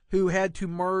Rush, who had to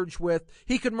merge with.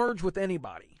 He could merge with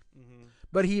anybody,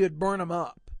 but he would burn them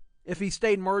up. If he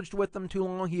stayed merged with them too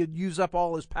long, he would use up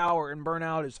all his power and burn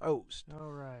out his host.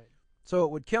 All right. So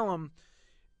it would kill him,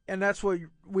 and that's what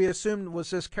we assumed was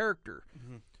this character.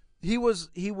 Mm-hmm. He was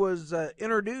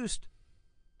introduced.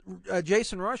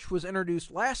 Jason Rush was introduced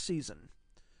last season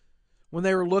when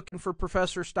they were looking for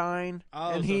Professor Stein,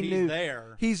 and he knew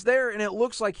he's there, and it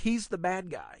looks like he's the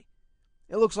bad guy.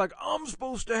 It looks like I'm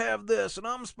supposed to have this, and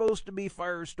I'm supposed to be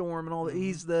Firestorm, and all that. Mm-hmm.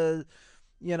 He's the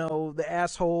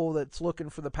asshole that's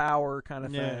looking for the power kind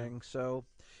of thing. So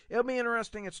it'll be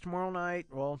interesting. It's tomorrow night.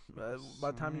 Well,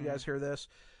 by the time you guys hear this,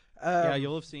 yeah,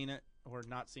 you'll have seen it or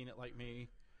not seen it like me.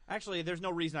 Actually, there's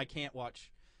no reason I can't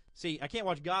watch. See, I can't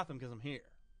watch Gotham because I'm here.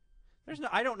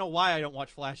 I don't know why I don't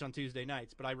watch Flash on Tuesday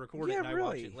nights, but I record it and I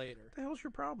watch it later. What the hell's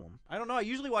your problem? I don't know. I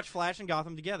usually watch Flash and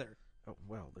Gotham together. Oh,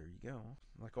 well, there you go.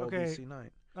 Like all DC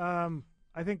night.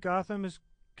 I think Gotham is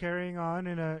carrying on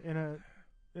in a.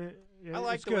 I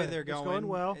like the way they're going. It's going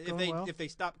well. If they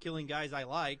stop killing guys I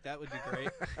like, that would be great.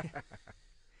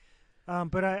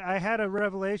 But I had a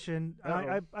revelation.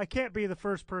 I can't be the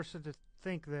first person to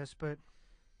think this, but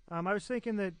I was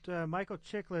thinking that Michael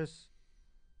Chiklis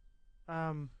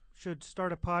should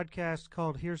start a podcast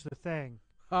called "Here's the Thing,"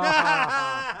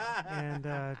 and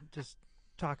just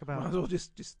talk about. Might as well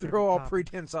just throw all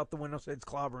pretense out the window. Say it's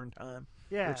clobbering time.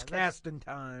 Yeah, or it's casting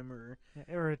time, or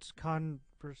it's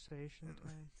conversation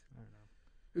time. I don't know.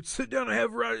 It's sit down and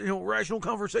have rational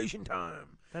conversation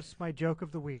time. That's my joke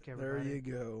of the week, everybody. There you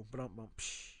go.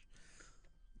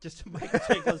 Just Michael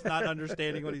Chiklis not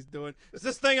understanding what he's doing. Is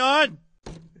this thing on?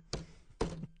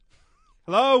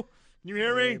 Hello? Can you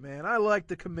hear me? Man, I like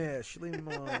the commish. Leave him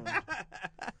alone.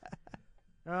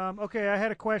 Okay, I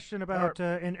had a question about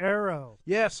an Arrow.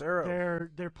 Yes, Arrow.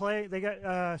 They're playing. They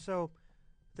got so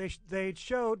they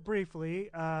showed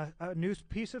briefly a new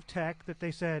piece of tech that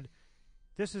they said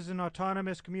this is an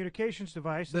autonomous communications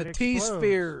device. The that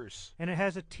T-spheres, and it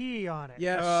has a T on it.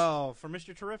 Yes. Oh, for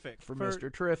Mr. Terrific. For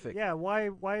Mr. Terrific. Yeah. Why?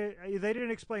 They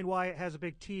didn't explain why it has a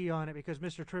big T on it because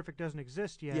Mr. Terrific doesn't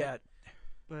exist yet.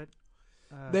 But.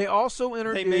 They also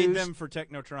introduced. They made them for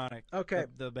Technotronic. Okay,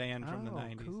 the band from the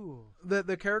 90s. Cool.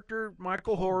 The character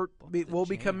Michael Hort will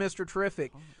become Mr.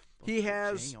 Terrific. He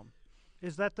has.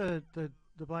 Is that the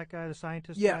black guy, the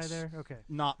scientist guy there? Okay.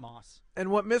 Not Moss.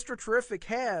 And what Mr. Terrific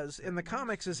has in the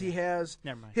comics is he has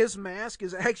his mask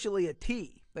is actually a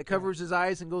T that covers his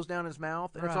eyes and goes down his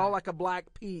mouth, and it's all like a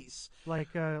black piece, like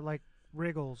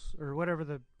Wriggles or whatever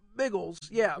the. Biggles,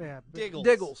 yeah. Diggles.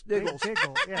 Diggle,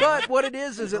 yeah. But what it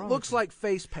is it looks like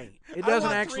face paint. It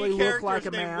doesn't actually look like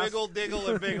a mask. Wiggle, Diggle,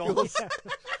 and Biggles.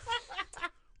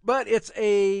 But it's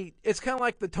kind of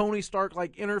like the Tony Stark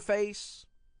interface.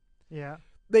 Yeah.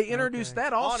 They introduced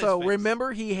that also.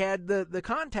 Remember, he had the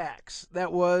contacts.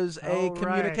 That was a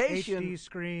communication HD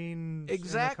screen.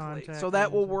 Exactly. So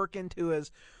that will work into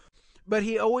his. But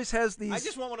he always has these. I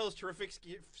just want one of those terrific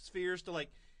spheres to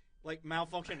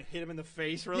malfunction and hit him in the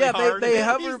face really hard. They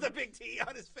hover. He's the big T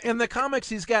on his face. In the comics,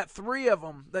 he's got 3 of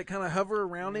them that kind of hover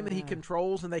around him, and he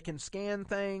controls, and they can scan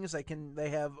things. They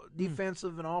have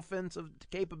defensive and offensive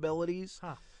capabilities.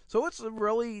 Huh. So it's a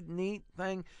really neat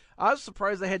thing. I was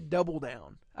surprised they had Double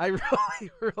Down. I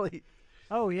really.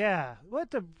 Oh yeah, what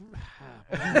the?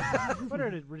 What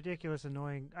a ridiculous,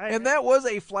 annoying. And that was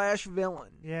a Flash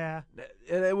villain. Yeah.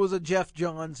 It was a Jeff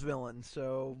Johns villain.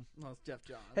 So Well, it's Jeff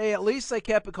Johns. hey, at least they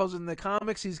kept it because in the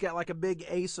comics he's got like a big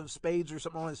ace of spades or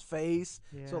something on his face.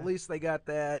 Yeah. So at least they got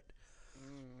that.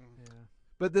 Yeah.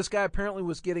 But this guy apparently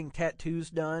was getting tattoos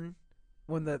done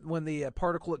when the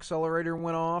particle accelerator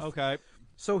went off. Okay.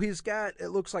 So he's got, it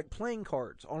looks like playing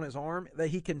cards on his arm that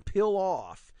he can peel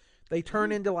off. They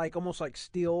turn into like almost like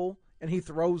steel, and he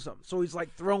throws them. So he's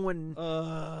like throwing,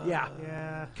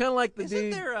 Yeah. kind of like the Isn't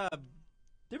dude.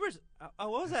 there was what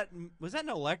was that? Was that an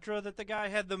Elektra that the guy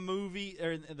had the movie,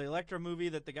 or the Elektra movie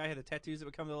that the guy had the tattoos that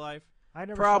would come to life? I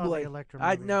never Probably. saw the Electra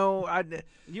I movie. know.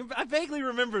 I vaguely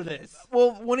remember this.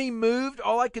 Well, when he moved,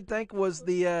 all I could think was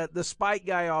the Spike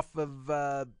guy off of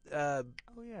Oh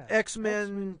yeah.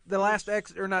 X-Men, the last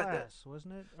X or not? Class,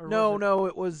 wasn't it? Or No, was it- no,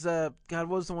 it was God. What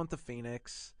was the one with the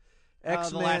Phoenix?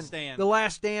 X-Men, The Last Stand. The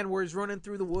Last Stand, where he's running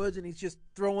through the woods and he's just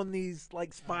throwing these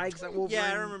like spikes at Wolverine.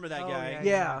 Yeah, I remember that Oh, guy.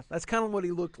 Yeah, that's kind of what he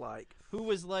looked like. Who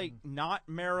was like not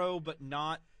Marrow, but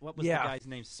not what was Yeah. the guy's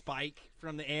name? Spike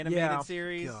from the animated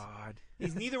series. God.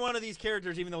 He's neither one of these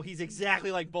characters, even though he's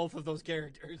exactly like both of those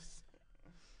characters.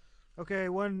 Okay,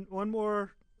 one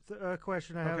more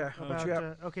question I have Okay, what about. you got?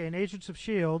 Okay, in Agents of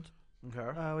Shield,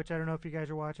 Okay. which I don't know if you guys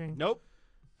are watching. Nope.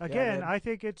 Again, did. I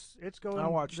think it's going. I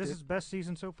watched this it. is best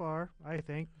season so far. I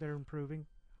think they're improving.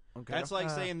 Okay. That's like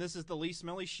saying this is the least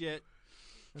smelly shit.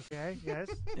 Okay. Yes.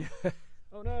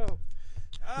 Oh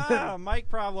no. Mic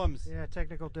problems. Yeah,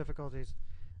 technical difficulties.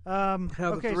 How the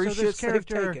Okay, three so this shits they've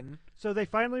character. taken. So they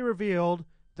finally revealed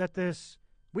that this.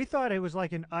 We thought it was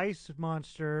like an ice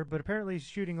monster, but apparently he's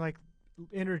shooting like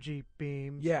energy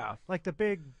beams. Yeah. Like the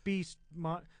big beast.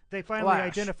 They finally Lash.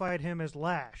 identified him as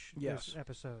Lash. Yes. This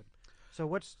episode. So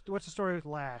what's the story with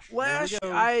Lash? Lash, go.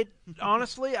 I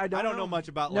honestly I I don't know much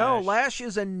about No, Lash. Lash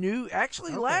is a new.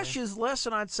 Actually, Okay. Lash is less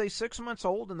than I'd say 6 months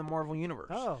old in the Marvel universe.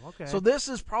 Oh, okay. So this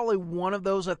is probably one of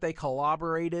those that they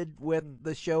collaborated with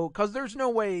the show because there's no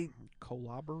way.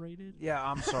 Collaborated? Yeah,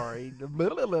 I'm sorry.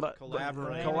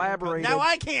 Collaborated. Collaborated. Now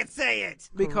I can't say it.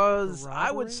 Because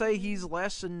I would Corroborated? say he's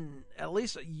less than at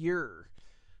least a year.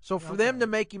 So for them to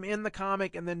make him in the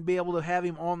comic and then be able to have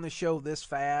him on the show this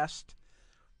fast.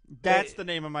 That's the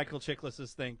name of Michael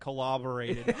Chiklis's thing.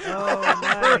 Collaborated.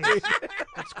 Oh, nice.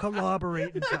 It's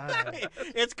collaborating time.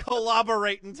 It's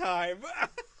collaborating time.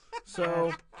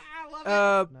 So I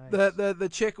love it. Nice. the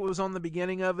chick who was on the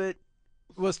beginning of it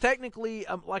was technically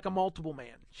like a multiple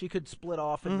man. She could split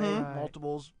off and make Right.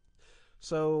 multiples.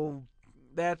 So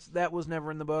that was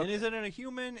never in the book. And is it in a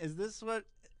human? Is this what?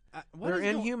 They're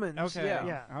is going- Inhumans. Okay. Yeah.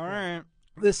 Yeah. All right.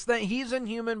 This thing, he's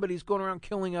Inhuman, but he's going around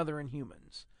killing other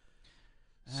Inhumans.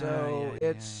 So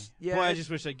it's yeah. Boy, I it's- just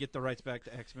wish I'd get the rights back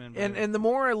to X-Men. and the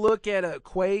more I look at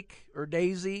Quake or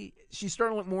Daisy, she's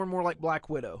starting to look more and more like Black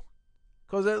Widow.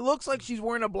 Because it looks like she's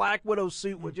wearing a Black Widow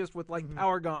suit with like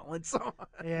power gauntlets on.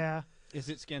 Yeah. is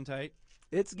it skin tight?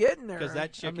 It's getting there. Because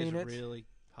that chick I mean, is it's- really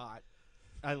hot.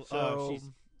 So-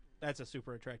 That's a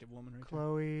super attractive woman, right there.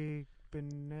 Chloe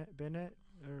Bennett?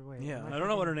 Or wait. Yeah. am I don't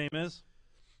know what her thinking- name is.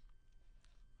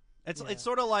 It's Yeah. it's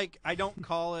sort of like I don't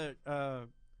call it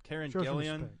Karen Show some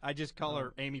Gillian. respect. I just call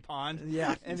her Amy Pond.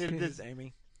 Yeah, and it it is is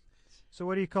Amy. So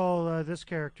what do you call this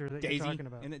character that Daisy. you're talking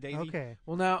about? Isn't it Daisy? Okay.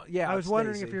 Well, now, yeah, I was it's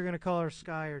wondering Daisy. if you're going to call her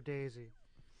Sky or Daisy.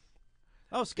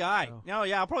 Oh, Sky. Oh. No,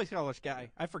 yeah, I'll probably call her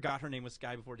Sky. I forgot her name was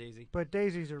Sky before Daisy. But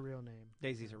Daisy's her real name.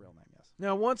 Daisy's her real name, yes.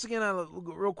 Now, once again,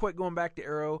 real quick, going back to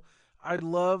Arrow, I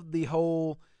love the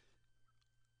whole.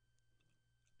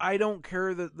 I don't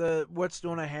care that what's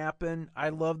going to happen. I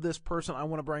love this person. I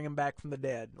want to bring him back from the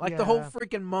dead, like the whole Yeah.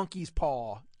 freaking monkey's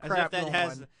paw As crap if that going.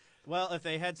 has. Well, if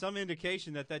they had some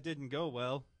indication that didn't go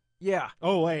well. Yeah,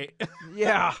 Oh wait.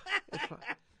 yeah.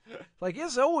 Like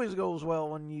it always goes well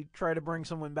when you try to bring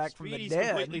someone back Speedy's from the dead.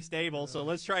 completely stable, so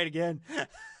let's try it again.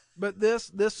 But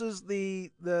this is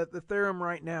the theorem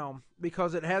right now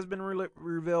because it has been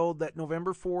revealed that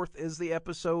November 4th is the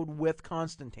episode with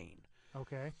Constantine.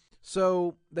 Okay.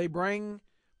 So they bring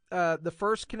the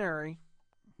first Canary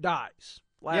dies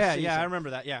last season. I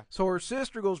remember that. Yeah. So her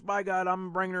sister goes, by God,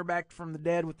 I'm bringing her back from the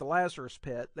dead with the Lazarus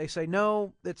pit. They say,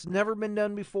 no, it's never been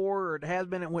done before, or it has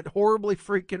been. It went horribly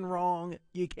freaking wrong.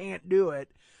 You can't do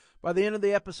it. By the end of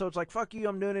the episode, it's like, fuck you,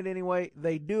 I'm doing it anyway.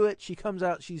 They do it. She comes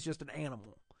out. She's just an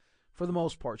animal for the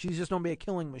most part. She's just going to be a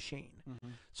killing machine. Mm-hmm.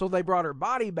 So they brought her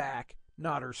body back,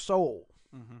 not her soul.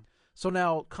 Mm-hmm. So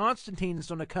now Constantine's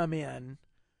going to come in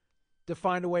to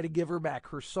find a way to give her back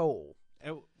her soul.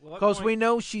 Because we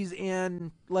know she's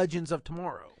in Legends of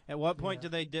Tomorrow. At what point do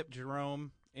they dip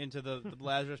Jerome into the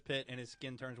Lazarus pit, and his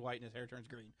skin turns white and his hair turns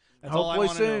green. That's all I Hopefully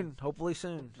want to soon. know. Hopefully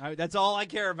soon. That's all I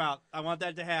care about. I want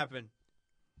that to happen.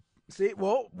 See,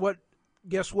 well,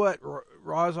 guess what?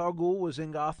 Ra's al Ghul was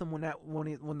in Gotham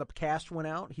when the cast went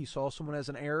out. He saw someone as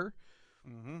an heir.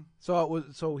 Mm-hmm.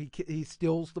 So he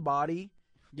steals the body.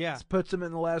 Yeah. Puts him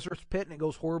in the Lazarus pit, and it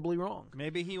goes horribly wrong.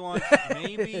 Maybe he wants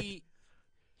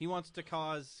he wants to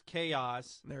cause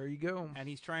chaos. There you go. And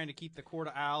he's trying to keep the Court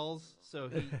of Owls. So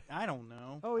I don't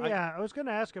know. Oh yeah, I was going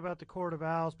to ask about the Court of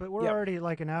Owls, but we're Yep. already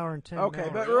like an hour and 10. Okay, now.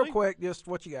 but Really? real quick, just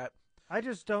what you got. I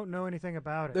just don't know anything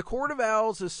about it. The Court of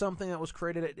Owls is something that was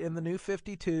created in the New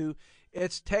 52.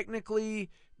 It's technically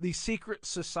the secret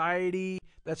society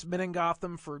that's been in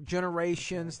Gotham for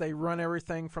generations. They run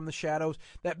everything from the shadows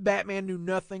that Batman knew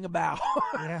nothing about.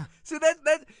 Yeah. See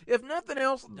that if nothing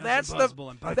else, that's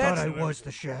the I thought I was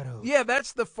the Shadow. yeah,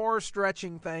 that's the far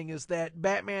stretching thing is that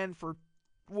Batman for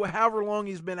however long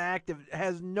he's been active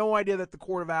has no idea that the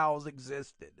Court of Owls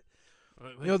existed.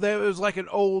 Wait, You know, that was like an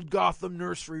old Gotham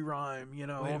nursery rhyme. You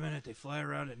know. wait a minute. They fly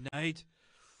around at night.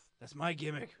 That's my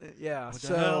gimmick. Yeah. What the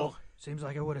so hell? Seems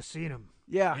like I would have seen him.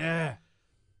 yeah. Yeah.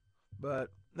 But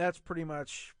that's pretty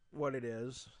much what it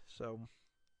is. So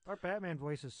Our Batman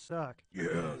voices suck.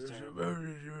 yeah.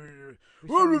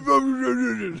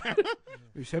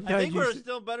 We I think we're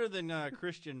still better than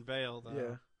Christian Bale, though.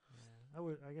 Yeah.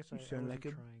 I guess I Sound wasn't like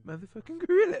a trying. motherfucking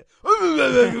gorilla.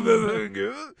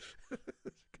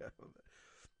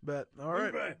 But all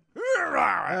right.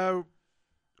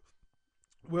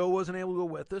 Will wasn't able to go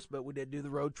with us, but we did do the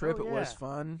road trip. Oh, It was yeah.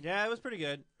 fun. Yeah, it was pretty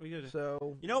good. We did.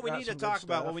 So You know what we got need to some good talk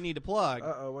about? stuff. What we need to plug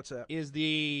What's that? is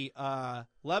the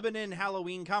Lebanon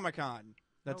Halloween Comic Con.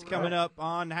 That's Oh, coming right. up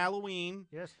on Halloween.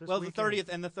 Yes, this Well, weekend. the 30th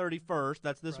and the 31st.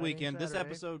 That's this Friday and weekend. This Saturday.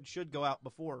 episode should go out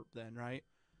before then, right?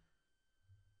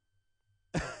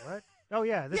 What? Oh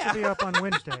yeah, this Yeah. will be up on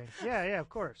Wednesday. Yeah, of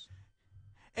course.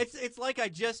 It's like I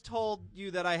just told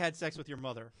you that I had sex with your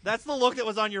mother. That's the look that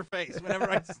was on your face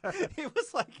whenever it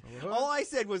was like, all I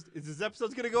said was, is this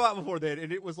episode's going to go out before then?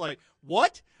 And it was like,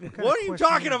 what? What What are you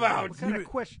talking about? What kind of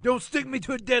question? Don't stick me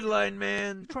to a deadline,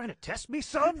 man. You trying to test me,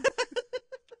 son?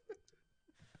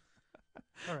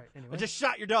 All right. I Anyway, just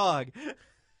shot your dog.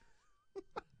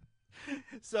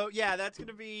 So, yeah, that's going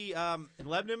to be in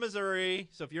Lebanon, Missouri.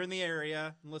 So if you're in the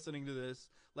area and listening to this,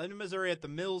 Lebanon, Missouri at the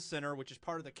Mills Center, which is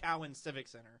part of the Cowan Civic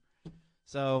Center.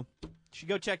 So you should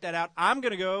go check that out. I'm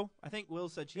going to go. I think Will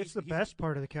said it's the best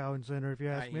part of the Cowan Center, if you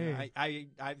ask me.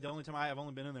 The only time I've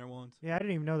only been in there once. Yeah, I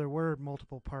didn't even know there were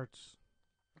multiple parts.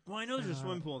 Well, I know there's a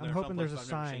swimming pool in I'm there. hoping there's someplace,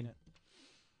 a but I've never seen sign. it.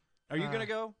 Are you going to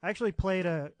go? I actually played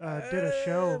did a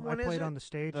show. I when is played it? on the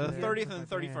stage. The there 30th with and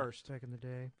my band 31st. back in the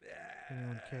day. If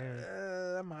anyone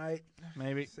cared. I might.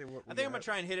 Maybe. See what I think I'm going to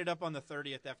try and hit it up on the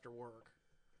 30th after work.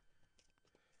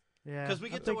 Yeah, Because we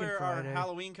I'm get to thinking wear Friday. our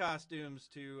Halloween costumes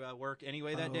to work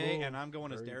anyway that day, and I'm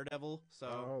going as very- Daredevil. So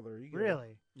Oh, there you go.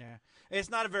 Really? yeah, it's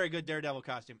not a very good Daredevil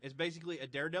costume. It's basically a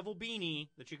Daredevil beanie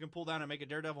that you can pull down and make a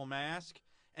Daredevil mask,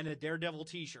 and a Daredevil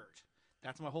T-shirt.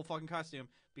 That's my whole fucking costume.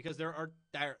 Because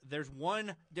there's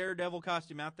one Daredevil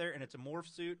costume out there, and it's a morph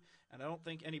suit, and I don't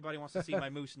think anybody wants to see my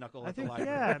moose knuckle I at the think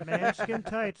library. yeah, man, skin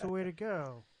tight's the way to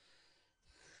go.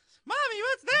 Mommy,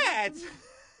 what's that?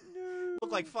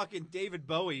 Look like fucking David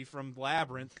Bowie from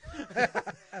Labyrinth.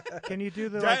 Can you do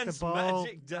the Dance, ball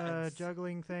magic, dance.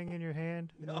 juggling thing in your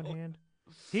hand? In No. one hand?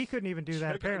 He couldn't even do that.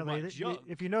 Juggling Apparently, my jug.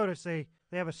 if you notice, they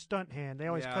have a stunt hand. They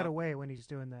always Yeah. cut away when he's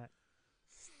doing that.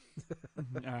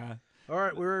 All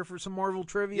right, we're ready for some Marvel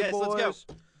trivia, Yes, boys. let's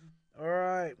go. All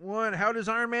right, one. How does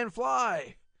Iron Man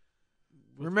fly?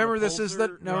 With Remember, this is the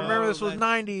repulsor? remember this was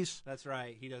that's- '90s. That's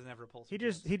right. He doesn't have repulsor. He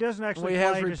jets. doesn't actually He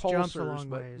has fly. He just jumps a repulsors, long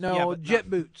but ways. no Yeah, but jet not-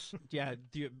 boots. Yeah,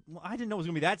 well, I didn't know it was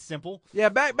gonna be that simple. Yeah,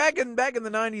 back in the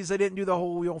 '90s, they didn't do the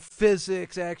whole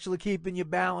physics, actually keeping you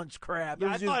balanced crap. It Yeah,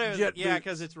 was I just thought it was jet yeah, boots.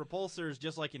 because it's repulsors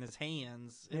just like in his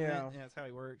hands. Isn't Yeah. it? That's how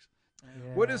he works.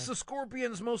 Yeah. What is the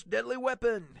Scorpion's most deadly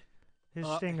weapon? his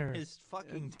stinger? His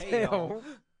fucking tail.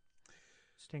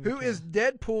 Stinger Who tail. is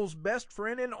Deadpool's best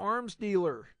friend and arms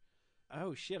dealer?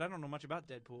 Oh shit! I don't know much about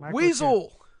Deadpool. Microchip.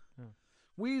 Weasel. Oh.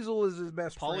 Weasel is his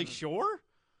best Pauly friend. Shore?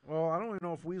 Well, I don't even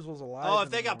know if Weasel's alive. Oh, if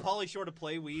they got anymore. Pauly Shore to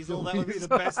play Weasel, that would be the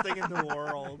best thing in the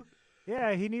world.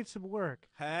 Yeah, he needs some work.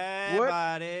 Hey, What-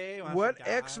 buddy. What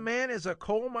X-Man is a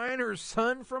coal miner's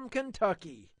son from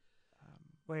Kentucky?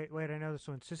 Wait, I know this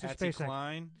one. Sissy Patsy Spacek.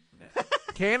 Cline.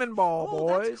 Cannonball, Oh,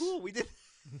 boys. that's cool. We did.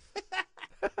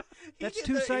 He That's did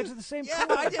two sides of the same Yeah,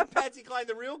 coin. I did Patsy Cline,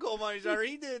 the real coal miner's daughter.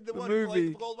 He did the one who movie.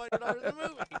 played the coal miner's daughter in the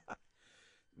movie.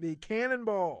 The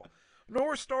Cannonball.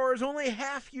 North Star is only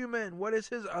half human. What is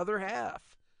his other half?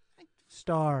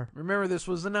 Star. Remember, this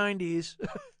was the '90s.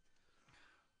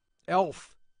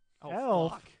 Elf. Oh,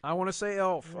 Elf. fuck. I want to say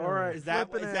Elf. All right. Is that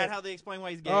flipping how it. they explain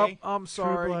why he's gay? Oh, I'm True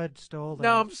sorry. Blood stole that.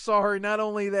 No, I'm sorry. Not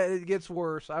only that, it gets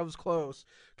worse. I was close.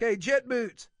 Okay, Jet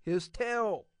Boots, his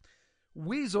tail,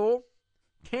 Weasel,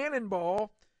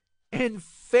 Cannonball, and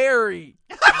Fairy.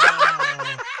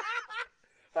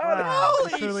 Wow,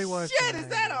 it Holy truly was shit, the is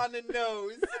that 90s. on the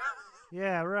nose?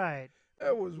 Yeah, right.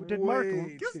 That was Did way Mark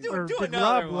Let's too- do or do did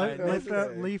another Rob one.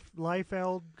 Okay.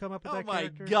 Liefeld come up with Oh that my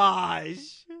character?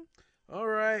 gosh. All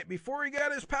right. Before he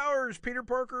got his powers, Peter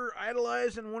Parker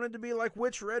idolized and wanted to be like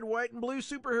which red, white, and blue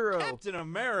superhero? Captain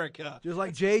America. Just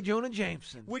like J. Jonah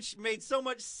Jameson. Which made so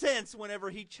much sense whenever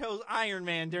he chose Iron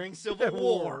Man during Civil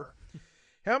War.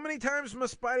 How many times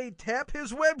must Spidey tap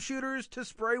his web shooters to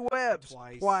spray webs?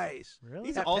 Twice. Really?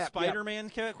 These Tap, are all tap, Spider-Man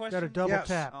questions? Got a double Yes.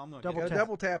 tap. Oh, I'm gonna double get Yeah, tap.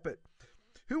 double tap it.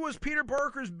 Who was Peter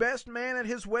Parker's best man at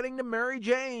his wedding to Mary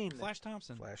Jane? Flash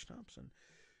Thompson. Flash Thompson.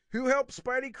 Who helped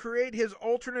Spidey create his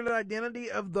alternate identity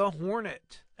of the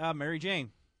Hornet? Mary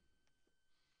Jane.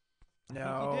 I think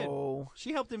he No.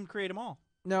 She helped him create them all.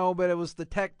 No, but it was the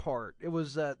tech part. It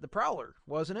was the Prowler,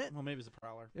 wasn't it? Well, maybe it's a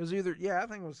Prowler. It was either, I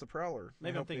think it was the Prowler. Maybe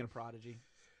I'm Helped thinking him. of Prodigy.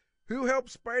 Who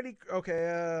helped Spidey?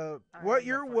 Okay, I what have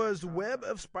year no fucking was clue. Web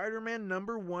of Spider-Man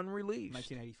 #1 released?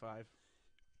 1985.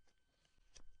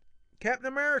 Captain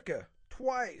America,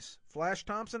 twice. Flash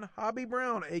Thompson, Hobby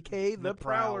Brown, a.k.a. the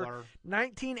Prowler,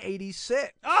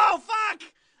 1986. Oh, fuck!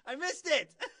 I missed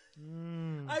it!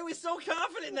 Mm. I was so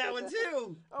confident in that one,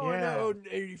 too. Oh, Yeah. no,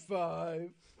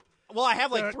 85. Well, I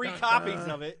have like 3 copies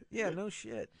of it. Yeah, no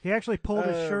shit. He actually pulled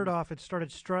his shirt off and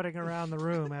started strutting around the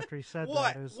room after he said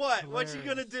What? that. It was What's he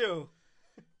gonna hilarious. do?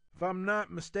 If I'm not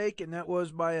mistaken, that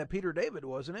was by Peter David,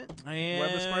 wasn't it?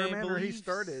 Web of Spider-Man, or he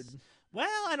started? Well,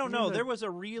 I don't You mean know. the- There was a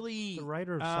really The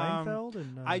writer of um, Seinfeld?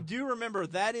 And I do remember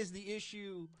that is the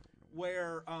issue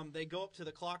where they go up to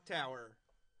the clock tower,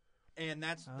 and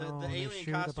that's Oh, the and they alien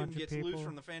shoot a costume bunch of gets loose people.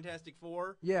 from the Fantastic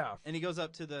Four, Yeah. and he goes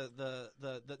up to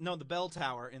the bell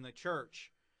tower in the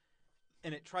church,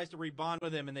 and it tries to rebond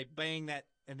with him, and they bang that,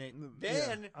 and then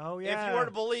Oh, if yeah. you were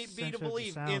to believe, Censored the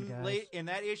believe sound, guys. in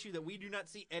that issue that we do not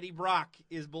see Eddie Brock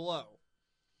is below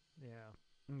Yeah.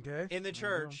 Okay. in the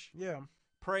church Yeah.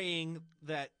 praying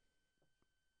that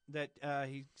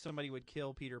somebody would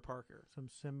kill Peter Parker. Some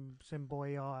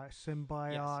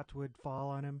symbiote would fall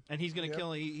on him. And he's going to Yep.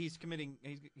 kill.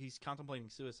 He's contemplating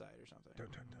suicide or something. Dun,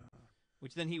 dun, dun.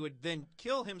 Which then he would then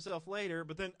kill himself later.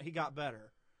 But then he got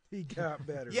better. He got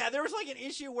better. Yeah, there was like an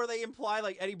issue where they imply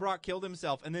like Eddie Brock killed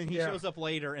himself, and then he Yeah. shows up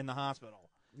later in the hospital.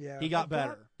 Yeah. He got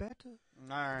better. Better. All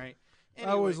right. I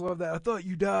always Anyway, love that. I thought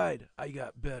you died. I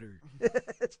got better.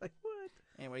 It's like, what?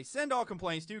 anyway, send all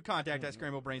complaints to contact at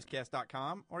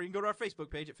scrambledbrainscast.com, or you can go to our Facebook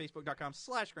page at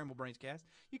facebook.com/scrambledbrainscast.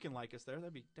 You can like us there.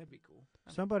 That'd be cool.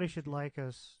 Somebody should like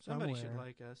us. Somebody should somewhere.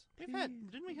 like us.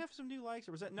 Didn't we have some new likes,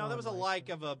 or was that no? One That was a like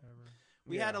like of a. Whatever.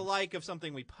 We had a like of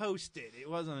something we posted. It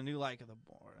wasn't a new like of the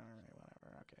board. All right,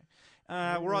 whatever.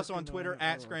 Okay. We're also on Twitter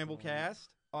at ScrambleCast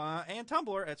and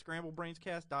Tumblr at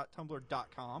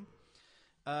scrambledbrainscast.tumblr.com.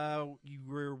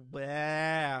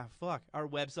 Our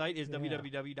website is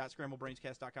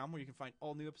www.scrambledbrainscast.com, where you can find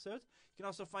all new episodes. You can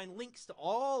also find links to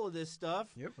all of this stuff,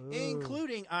 Yep.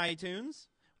 including iTunes,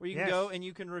 where you can Yes. go and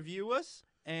you can review us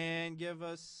and give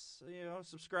us,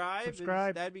 subscribe.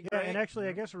 Subscribe. That'd be Yeah, great. and actually,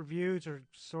 I guess reviews are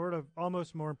sort of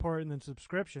almost more important than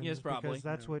subscriptions. Yes, probably. Because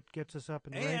that's what gets us up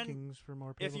in the And rankings for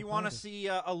more people. If you want to see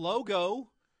a logo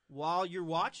while you're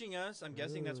watching us, I'm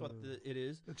guessing that's what it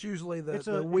is. It's usually the It's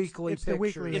weekly it's the picture.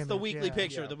 weekly It's the image, weekly yeah.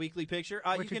 picture. Yeah. The weekly picture.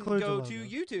 You Which can includes a go logo. to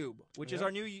YouTube, which is Yep.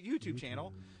 our new YouTube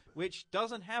channel, which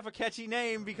doesn't have a catchy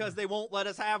name because they won't let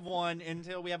us have one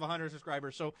until we have 100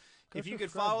 subscribers. So if you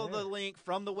could subscribe follow there. the link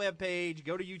from the webpage,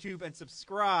 go to YouTube and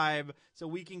subscribe so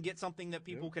we can get something that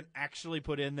people can actually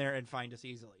put in there and find us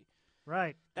easily.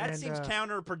 Right. That and, seems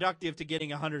counterproductive to getting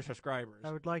 100 subscribers. I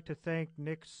would like to thank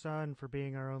Nick's son for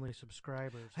being our only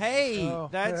subscribers. Hey, Oh,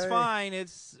 that's hey. fine.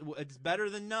 It's better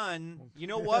than none. You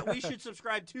know what? We should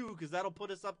subscribe too, because that'll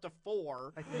put us up to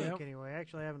 4. I think, Yep. anyway.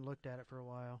 Actually, I haven't looked at it for a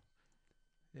while.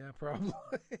 Yeah, probably.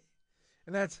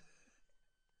 And that's.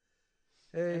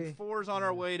 Hey. And 4's on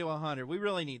our way to 100. We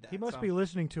really need that. He must so. be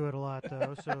listening to it a lot,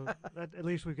 though, so at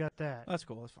least we've got that. That's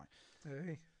cool. That's fine.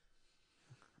 Hey.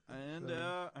 And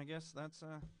I guess that's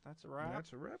a wrap.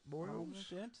 That's a wrap, boys. Oh,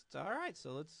 that's it. It's all right.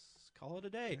 So let's call it a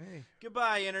day. Hey.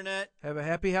 Goodbye, Internet. Have a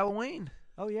happy Halloween.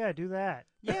 Oh, yeah, do that.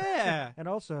 Yeah. And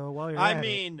also, while you're I at it,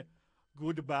 mean,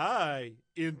 goodbye,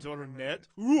 Internet.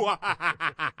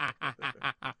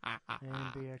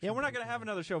 and be Yeah, we're not going to have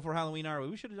another show for Halloween, are we?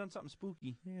 We should have done something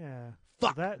spooky. Yeah.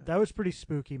 Fuck. That was pretty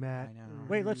spooky, Matt. I know.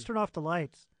 Wait, let's turn off the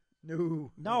lights.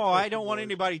 No. No, I don't want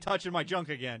anybody touching my junk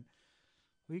again.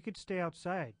 We could stay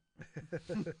outside.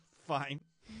 Fine.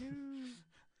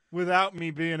 Without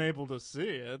me being able to see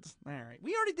it. All right.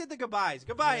 We already did the goodbyes.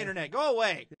 Goodbye, Internet. Go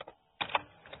away.